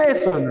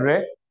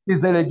Freemasonry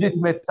is the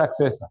legitimate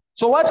successor.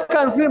 So what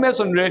can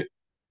Freemasonry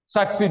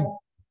succeed?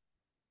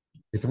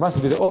 It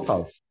must be the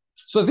occult.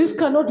 So this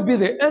cannot be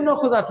the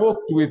Enoch that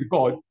walked with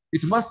God.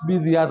 It must be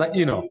the other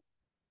Enoch.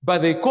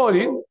 But they call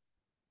him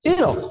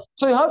Enoch.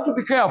 So you have to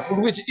be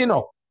careful which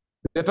Enoch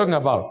they're talking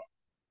about.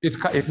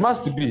 It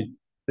must be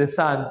the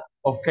son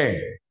of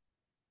Cain.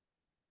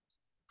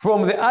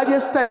 From the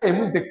earliest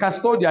times, the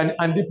custodian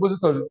and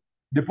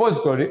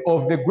depository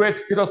of the great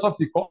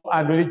philosophical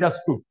and religious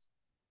truths,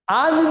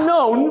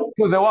 unknown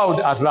to the world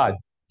at large.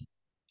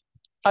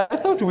 I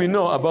thought we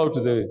know about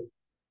the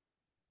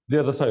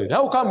other side.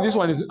 How come this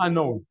one is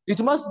unknown? It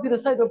must be the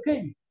side of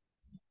Cain.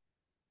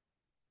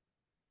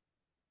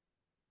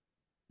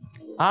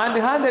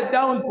 And handed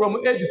down from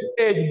age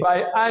to age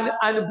by an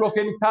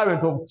unbroken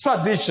current of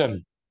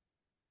tradition.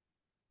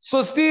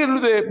 So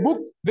still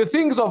the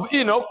things of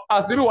Enoch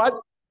are through what?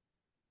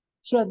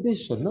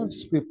 Tradition, not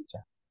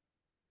scripture.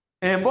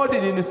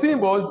 Embodied in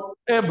symbols,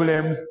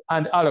 emblems,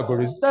 and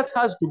allegories. That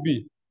has to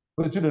be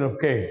for the children of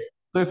Cain.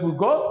 So if we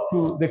go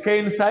to the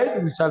Cain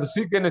side, we shall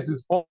see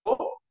Genesis 4.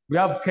 We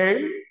have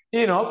Cain,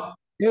 Enoch,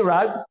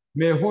 Irad,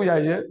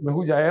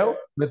 Mehujael,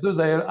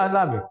 Methuselah, and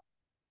Lamech.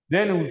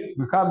 Then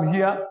we come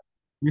here,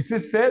 we see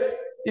Seth,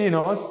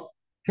 Enos,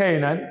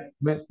 Canaan,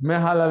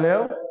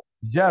 Mahalalel,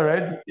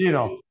 Jared,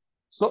 Enoch.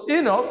 So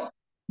Enoch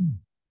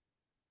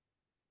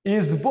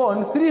is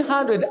born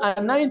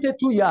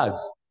 392 years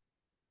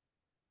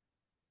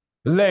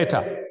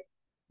later.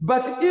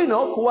 But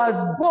Enoch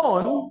was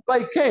born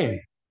by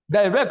Cain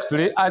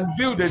directly and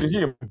builded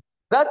him.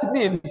 That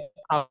means,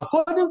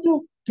 according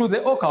to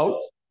the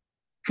occult,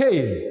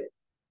 Cain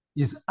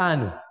is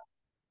Anu,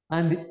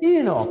 and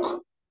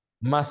Enoch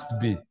must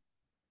be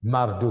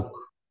Marduk.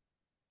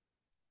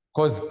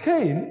 Because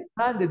Cain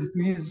handed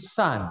to his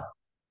son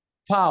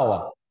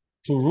power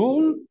to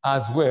rule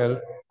as well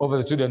over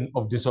the children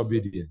of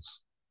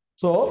disobedience.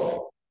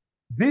 So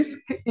this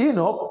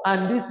Enoch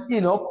and this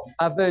Enoch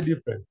are very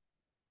different.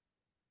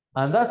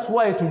 And that's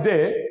why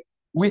today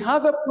we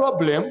have a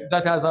problem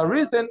that has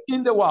arisen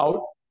in the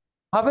world.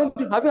 Have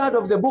you heard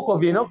of the book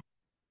of Enoch?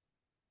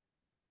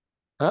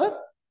 Huh?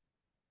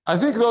 I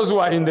think those who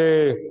are in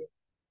the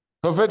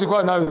prophetic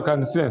world now you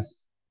can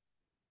sense.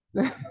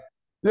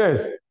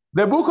 Yes,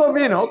 the book of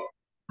Enoch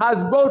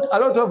has brought a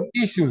lot of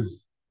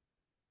issues.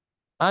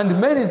 And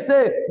many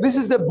say, this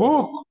is the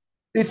book.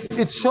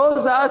 It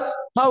shows us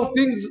how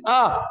things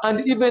are.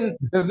 And even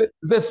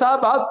the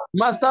Sabbath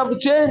must have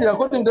changed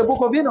according to the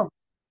book of Enoch.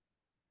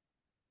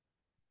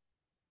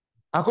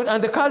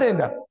 And the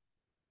calendar.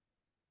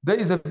 There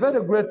is a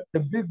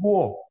big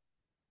war.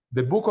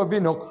 The book of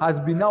Enoch has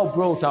been now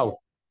brought out.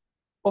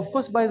 Of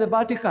course, by the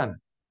Vatican.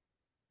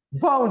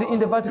 Found in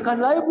the Vatican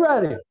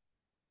Library.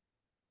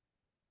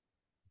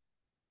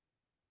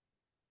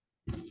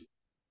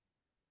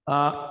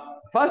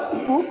 First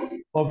book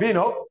of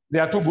Enoch,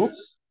 there are 2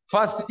 books.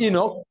 First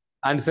Enoch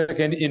and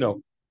Second Enoch.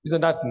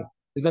 Isn't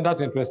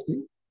that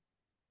interesting?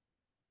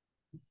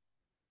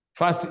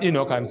 First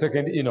Enoch and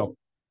Second Enoch.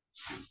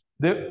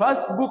 The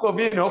first book of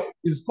Enoch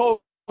is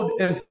called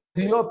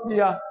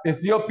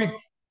Ethiopic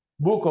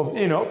Book of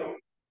Enoch,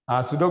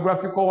 a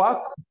pseudographical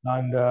work,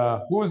 and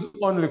whose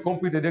only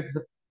completed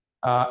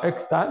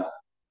extant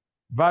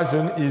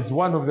version is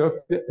one of the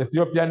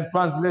Ethiopian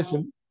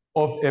translation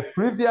of a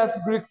previous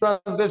Greek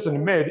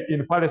translation made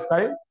in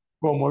Palestine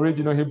from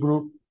original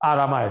Hebrew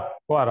Aramaic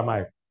or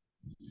Aramaic.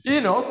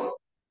 Enoch,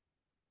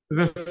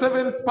 the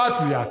 7th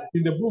patriarch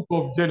in the book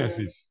of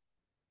Genesis.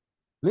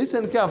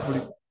 Listen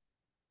carefully.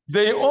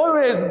 They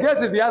always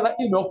get the other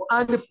Enoch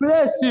and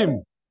place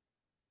him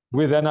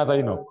with another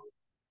Enoch.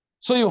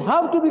 So you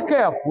have to be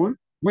careful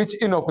which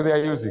Enoch they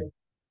are using.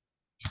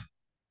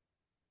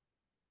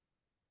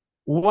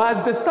 was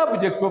the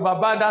subject of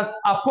abundance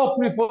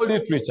apocryphal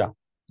literature.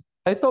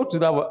 I thought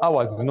that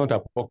ours is not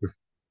apocryphal.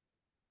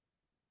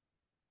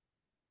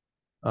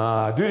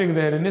 During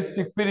the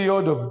Hellenistic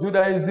period of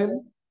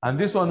Judaism, and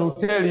this one will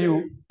tell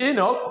you,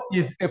 Enoch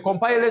is a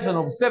compilation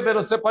of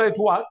several separate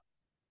works,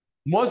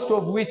 most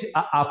of which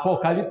are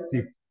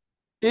apocalyptic.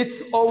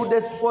 Its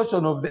oldest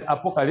portion of the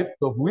Apocalypse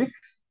of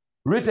Weeks,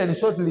 written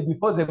shortly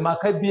before the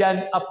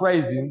Maccabean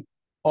uprising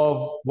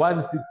of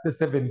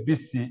 167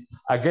 BC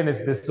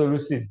against the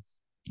Seleucids.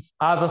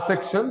 Other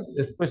sections,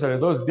 especially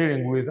those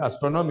dealing with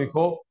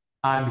astronomical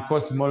and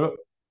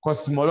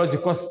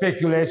cosmological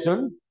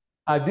speculations,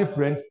 are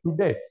different to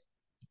date.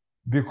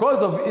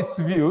 Because of its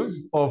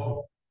views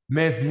of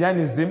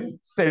messianism,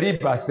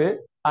 celibacy,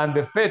 and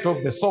the fate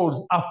of the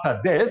souls after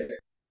death,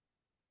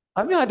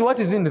 have you heard what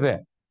is in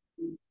there?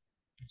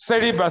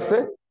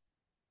 Celibacy,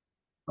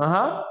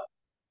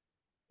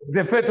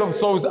 the fate of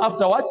souls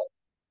after what?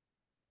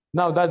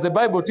 Now, does the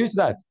Bible teach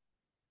that?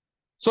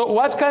 So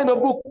what kind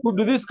of book could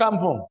this come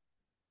from?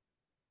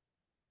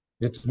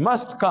 It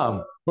must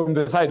come from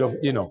the side of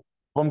Enoch,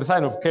 from the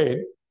side of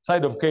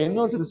Cain,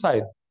 not to the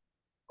side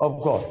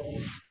of God.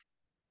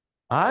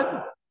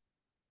 And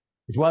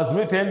it was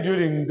written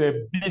during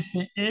the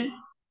BCE,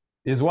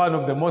 is one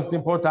of the most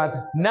important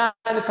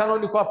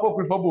non-canonical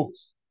apocryphal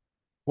books.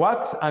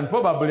 Works and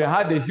probably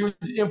had a huge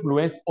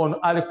influence on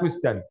early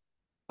Christians,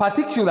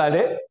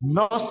 particularly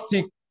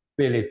Gnostic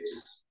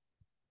beliefs.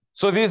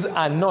 So these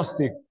are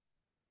Gnostic.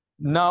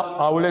 Now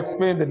I will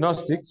explain the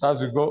Gnostics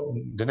as we go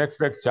in the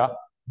next lecture.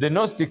 The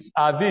Gnostics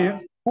are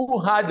these who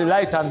had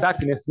light and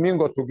darkness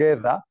mingle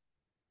together,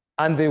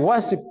 and they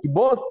worshipped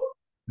both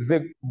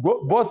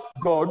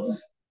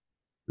gods,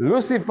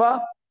 Lucifer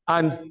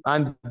and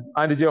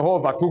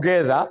Jehovah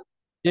together,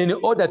 in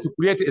order to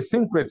create a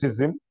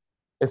syncretism,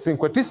 a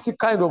syncretistic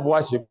kind of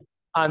worship.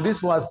 And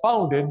this was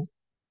founded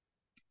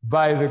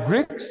by the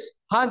Greeks,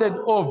 handed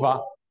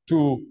over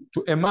to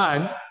a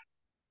man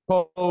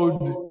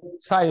called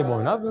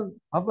Simon.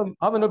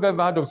 Haven't you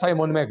ever heard of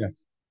Simon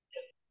Magus?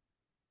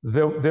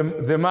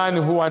 The man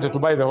who wanted to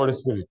buy the Holy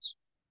Spirit,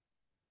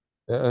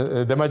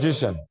 the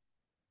magician.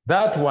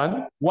 That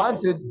one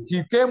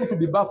he came to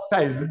be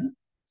baptized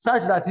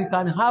such that he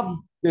can have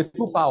the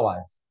two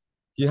powers.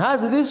 He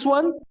has this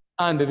one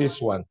and this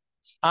one.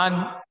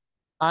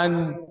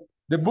 And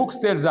the book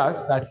tells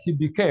us that he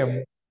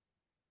became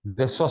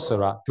the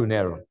sorcerer to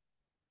Nero,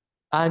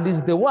 and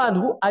is the one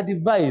who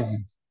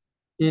advised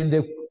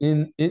in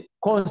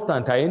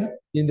Constantine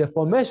in the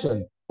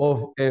formation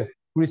of a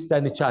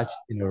Christian church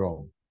in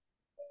Rome.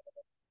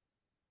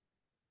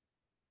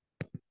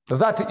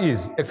 That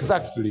is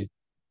exactly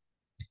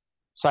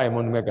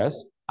Simon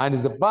Magus, and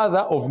is the father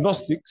of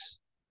Gnostics,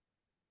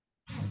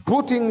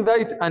 putting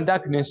light and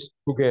darkness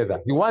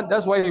together.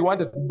 That's why he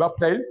wanted to be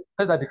baptized,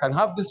 so that he can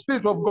have the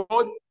Spirit of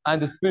God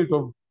and the Spirit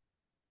of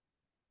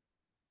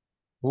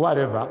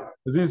whatever,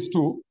 these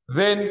two.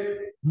 Then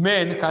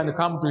men can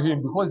come to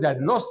him, because he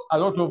had lost a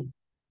lot of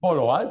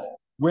followers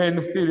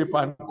when Philip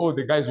and all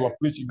the guys were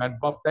preaching and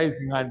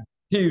baptizing and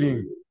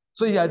healing.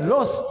 So he had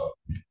lost.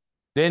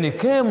 Then he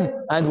came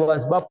and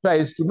was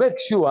baptized to make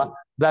sure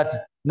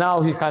that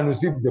now he can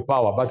receive the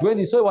power. But when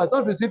he saw he was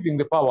not receiving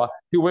the power,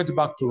 he went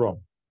back to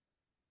Rome.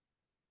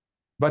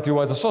 But he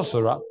was a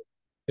sorcerer,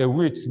 a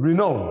witch,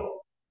 renowned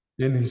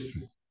in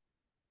history.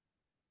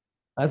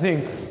 I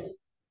think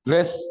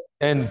let's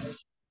end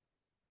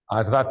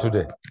at that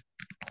today.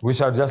 We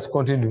shall just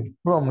continue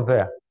from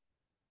there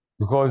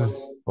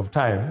because of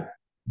time.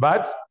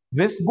 But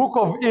this book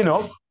of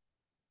Enoch,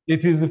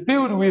 it is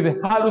filled with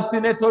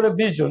hallucinatory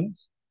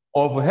visions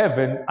of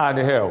heaven and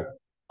hell.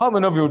 How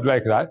many of you would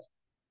like that?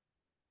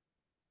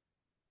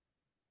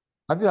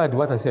 Have you heard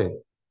what I said?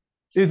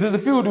 It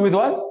is filled with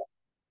what?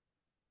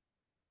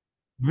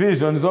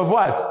 Visions of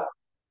what?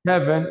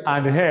 Heaven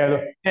and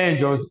hell,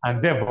 angels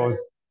and devils.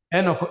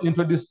 Enoch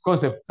introduced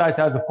concepts such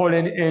as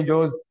fallen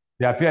angels,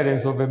 the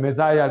appearance of a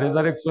Messiah,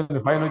 resurrection, the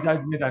final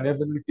judgment, and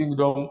heavenly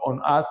kingdom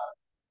on earth.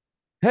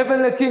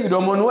 Heavenly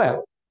kingdom on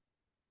where?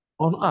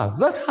 On earth.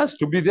 That has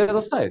to be the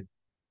other side.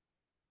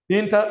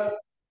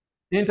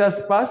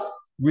 Interspersed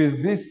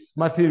with this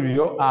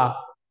material are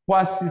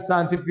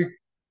quasi-scientific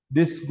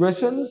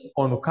digressions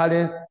on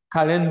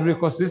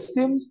calendrical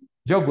systems,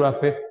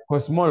 geography,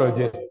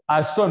 cosmology,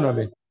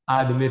 astronomy,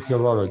 and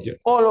meteorology.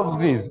 All of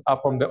these are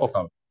from the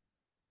occult.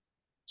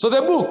 So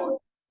the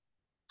book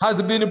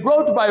has been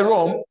brought by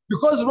Rome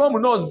because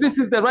Rome knows this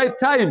is the right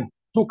time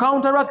to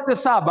counteract the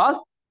Sabbath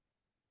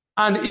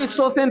and its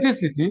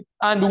authenticity,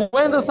 and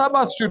when the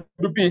Sabbath should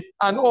be,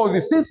 and all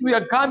this. Since we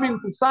are coming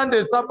to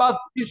Sunday Sabbath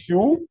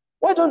issue,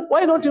 why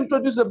not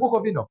introduce the book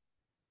of Enoch?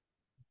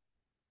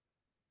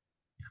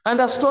 And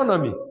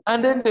astronomy.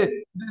 And then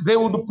they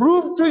would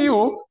prove to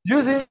you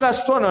using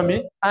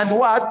astronomy and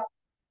what?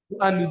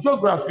 And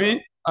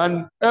geography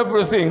and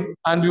everything.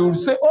 And you would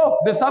say, oh,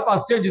 the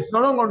Sabbath change. It's no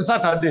longer on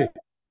Saturday.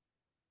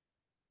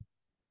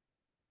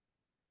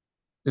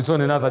 It's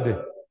on another day.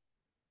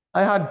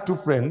 I had two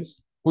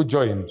friends who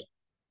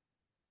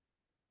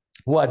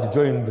had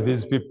joined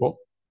these people.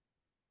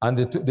 And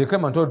they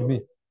came and told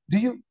me,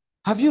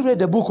 have you read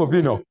the book of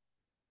Enoch?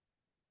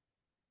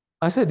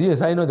 I said,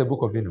 yes, I know the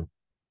book of Enoch.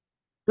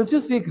 Don't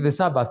you think the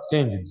Sabbath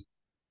changed?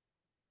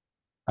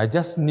 I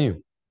just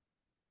knew.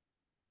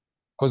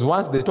 Because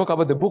once they talk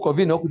about the book of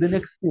Enoch, the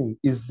next thing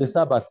is the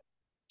Sabbath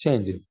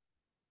changing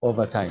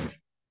over time.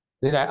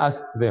 Then I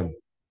asked them,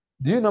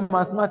 do you know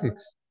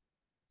mathematics?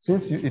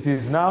 Since it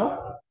is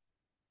now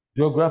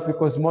geography,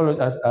 cosmology,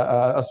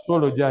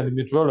 astrology, and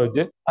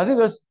meteorology, I think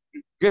let's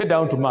get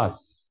down to math.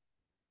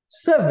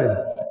 7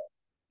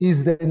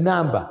 is the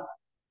number.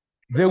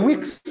 The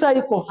week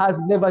cycle has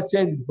never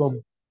changed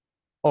from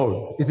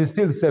old. It is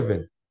still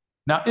 7.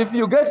 Now, if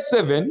you get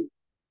 7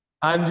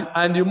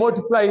 and you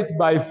multiply it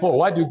by 4,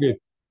 what do you get?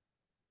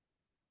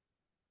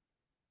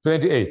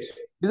 28,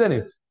 isn't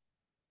it?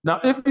 Now,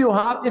 if you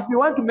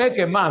want to make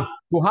a month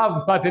to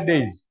have 30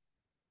 days,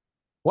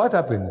 what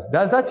happens?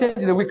 Does that change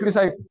the weekly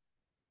cycle?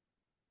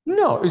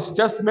 No, it's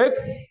just make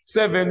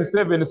 7,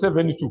 7,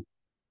 7, 2,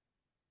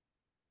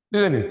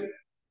 isn't it?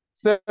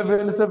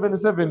 7, 7,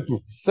 7, 2,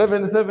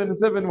 7, 7,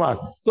 7, 1.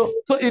 So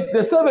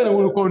the 7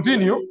 will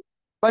continue,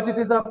 but it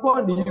is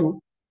upon you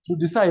to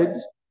decide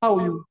how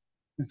you.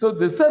 So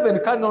the 7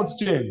 cannot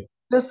change.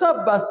 The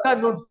Sabbath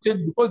cannot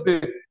change because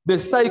the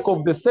cycle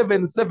of the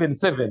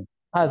 777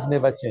 has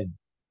never changed.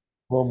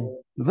 From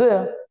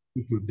there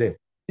to today.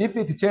 If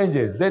it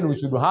changes, then we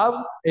should have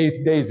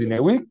 8 days in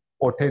a week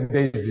or 10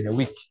 days in a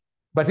week.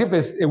 But if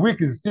a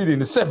week is still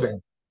in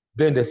 7,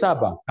 then the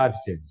Sabbath can't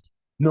change.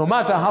 No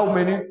matter how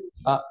many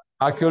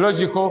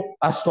archaeological,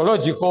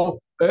 astrological,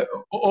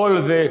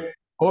 all the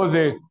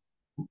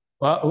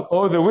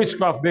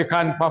witchcraft they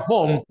can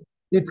perform,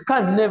 it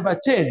can never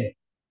change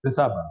the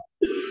Sabbath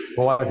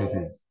for what it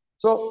is.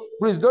 So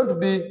please don't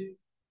be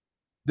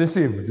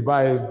deceived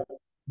by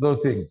those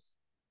things.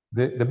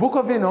 The book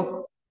of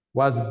Enoch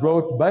was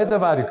brought by the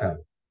Vatican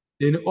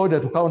in order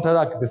to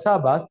counteract the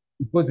Sabbath,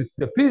 because it's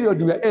the period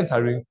we are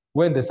entering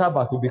when the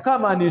Sabbath will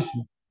become an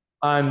issue.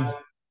 And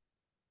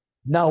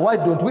now, why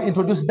don't we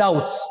introduce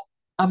doubts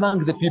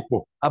among the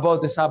people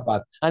about the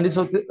Sabbath and its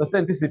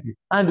authenticity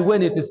and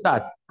when it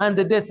starts? And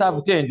the dates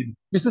have changed.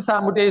 You see,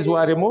 some days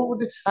were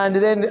removed and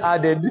then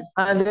added,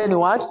 and then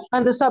what?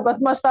 And the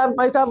Sabbath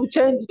might have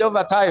changed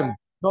over time.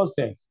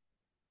 Nonsense.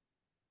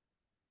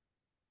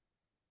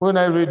 When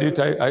I read it,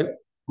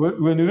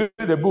 when you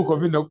read the book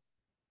of Enoch,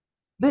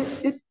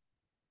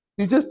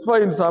 you just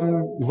find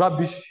some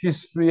rubbish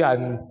history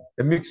and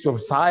a mixture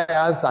of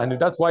science, and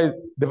that's why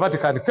the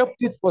Vatican kept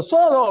it for so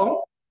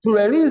long to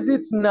release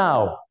it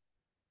now,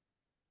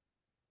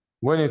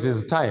 when it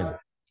is time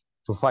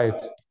to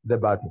fight the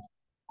battle.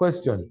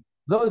 Question: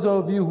 those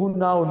of you who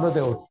now know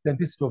the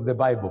authenticity of the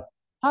Bible,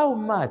 how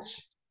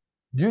much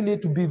do you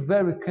need to be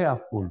very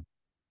careful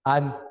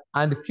and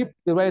keep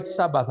the right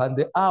Sabbath and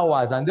the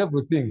hours and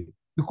everything?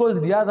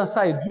 Because the other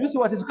side, do you see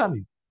what is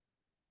coming?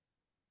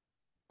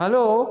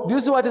 Hello? Do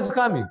you see what is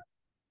coming?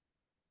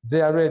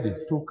 They are ready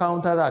to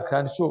counteract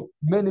and show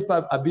many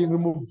people are being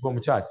removed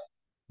from church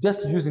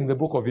just using the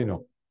book of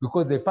Enoch,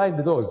 because they find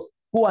those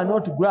who are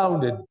not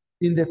grounded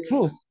in the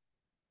truth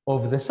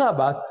of the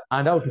Sabbath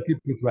and how to keep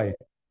it right.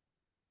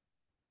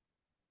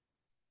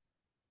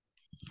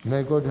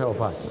 May God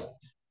help us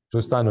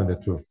to stand on the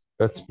truth.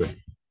 Let's pray.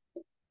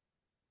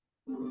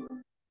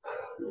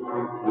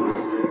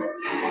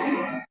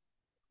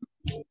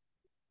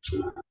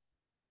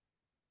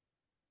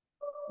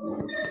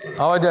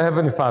 Our dear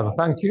Heavenly Father,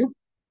 thank you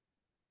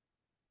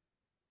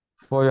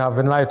for you have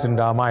enlightened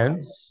our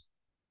minds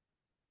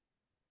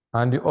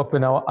and you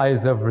open our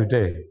eyes every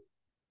day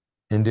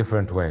in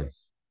different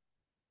ways.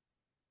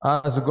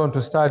 As we're going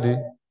to study,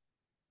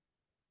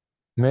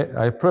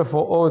 I pray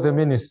for all the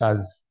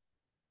ministers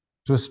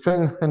to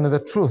strengthen the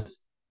truth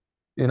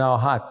in our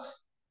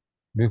hearts,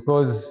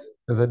 because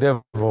the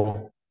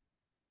devil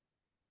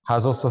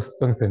has also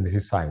strengthened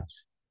his side.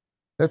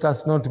 Let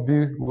us not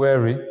be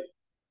weary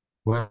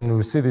when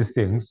we see these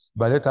things,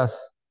 but let us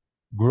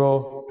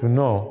grow to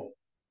know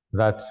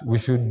that we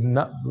should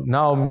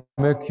now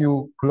make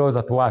you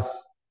closer to us,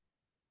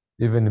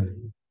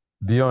 even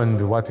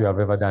beyond what we have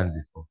ever done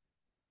before.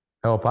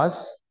 Help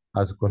us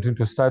as we continue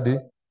to study.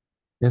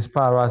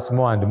 Inspire us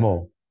more and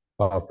more.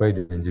 I pray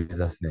in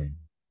Jesus' name.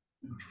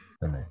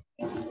 Amen.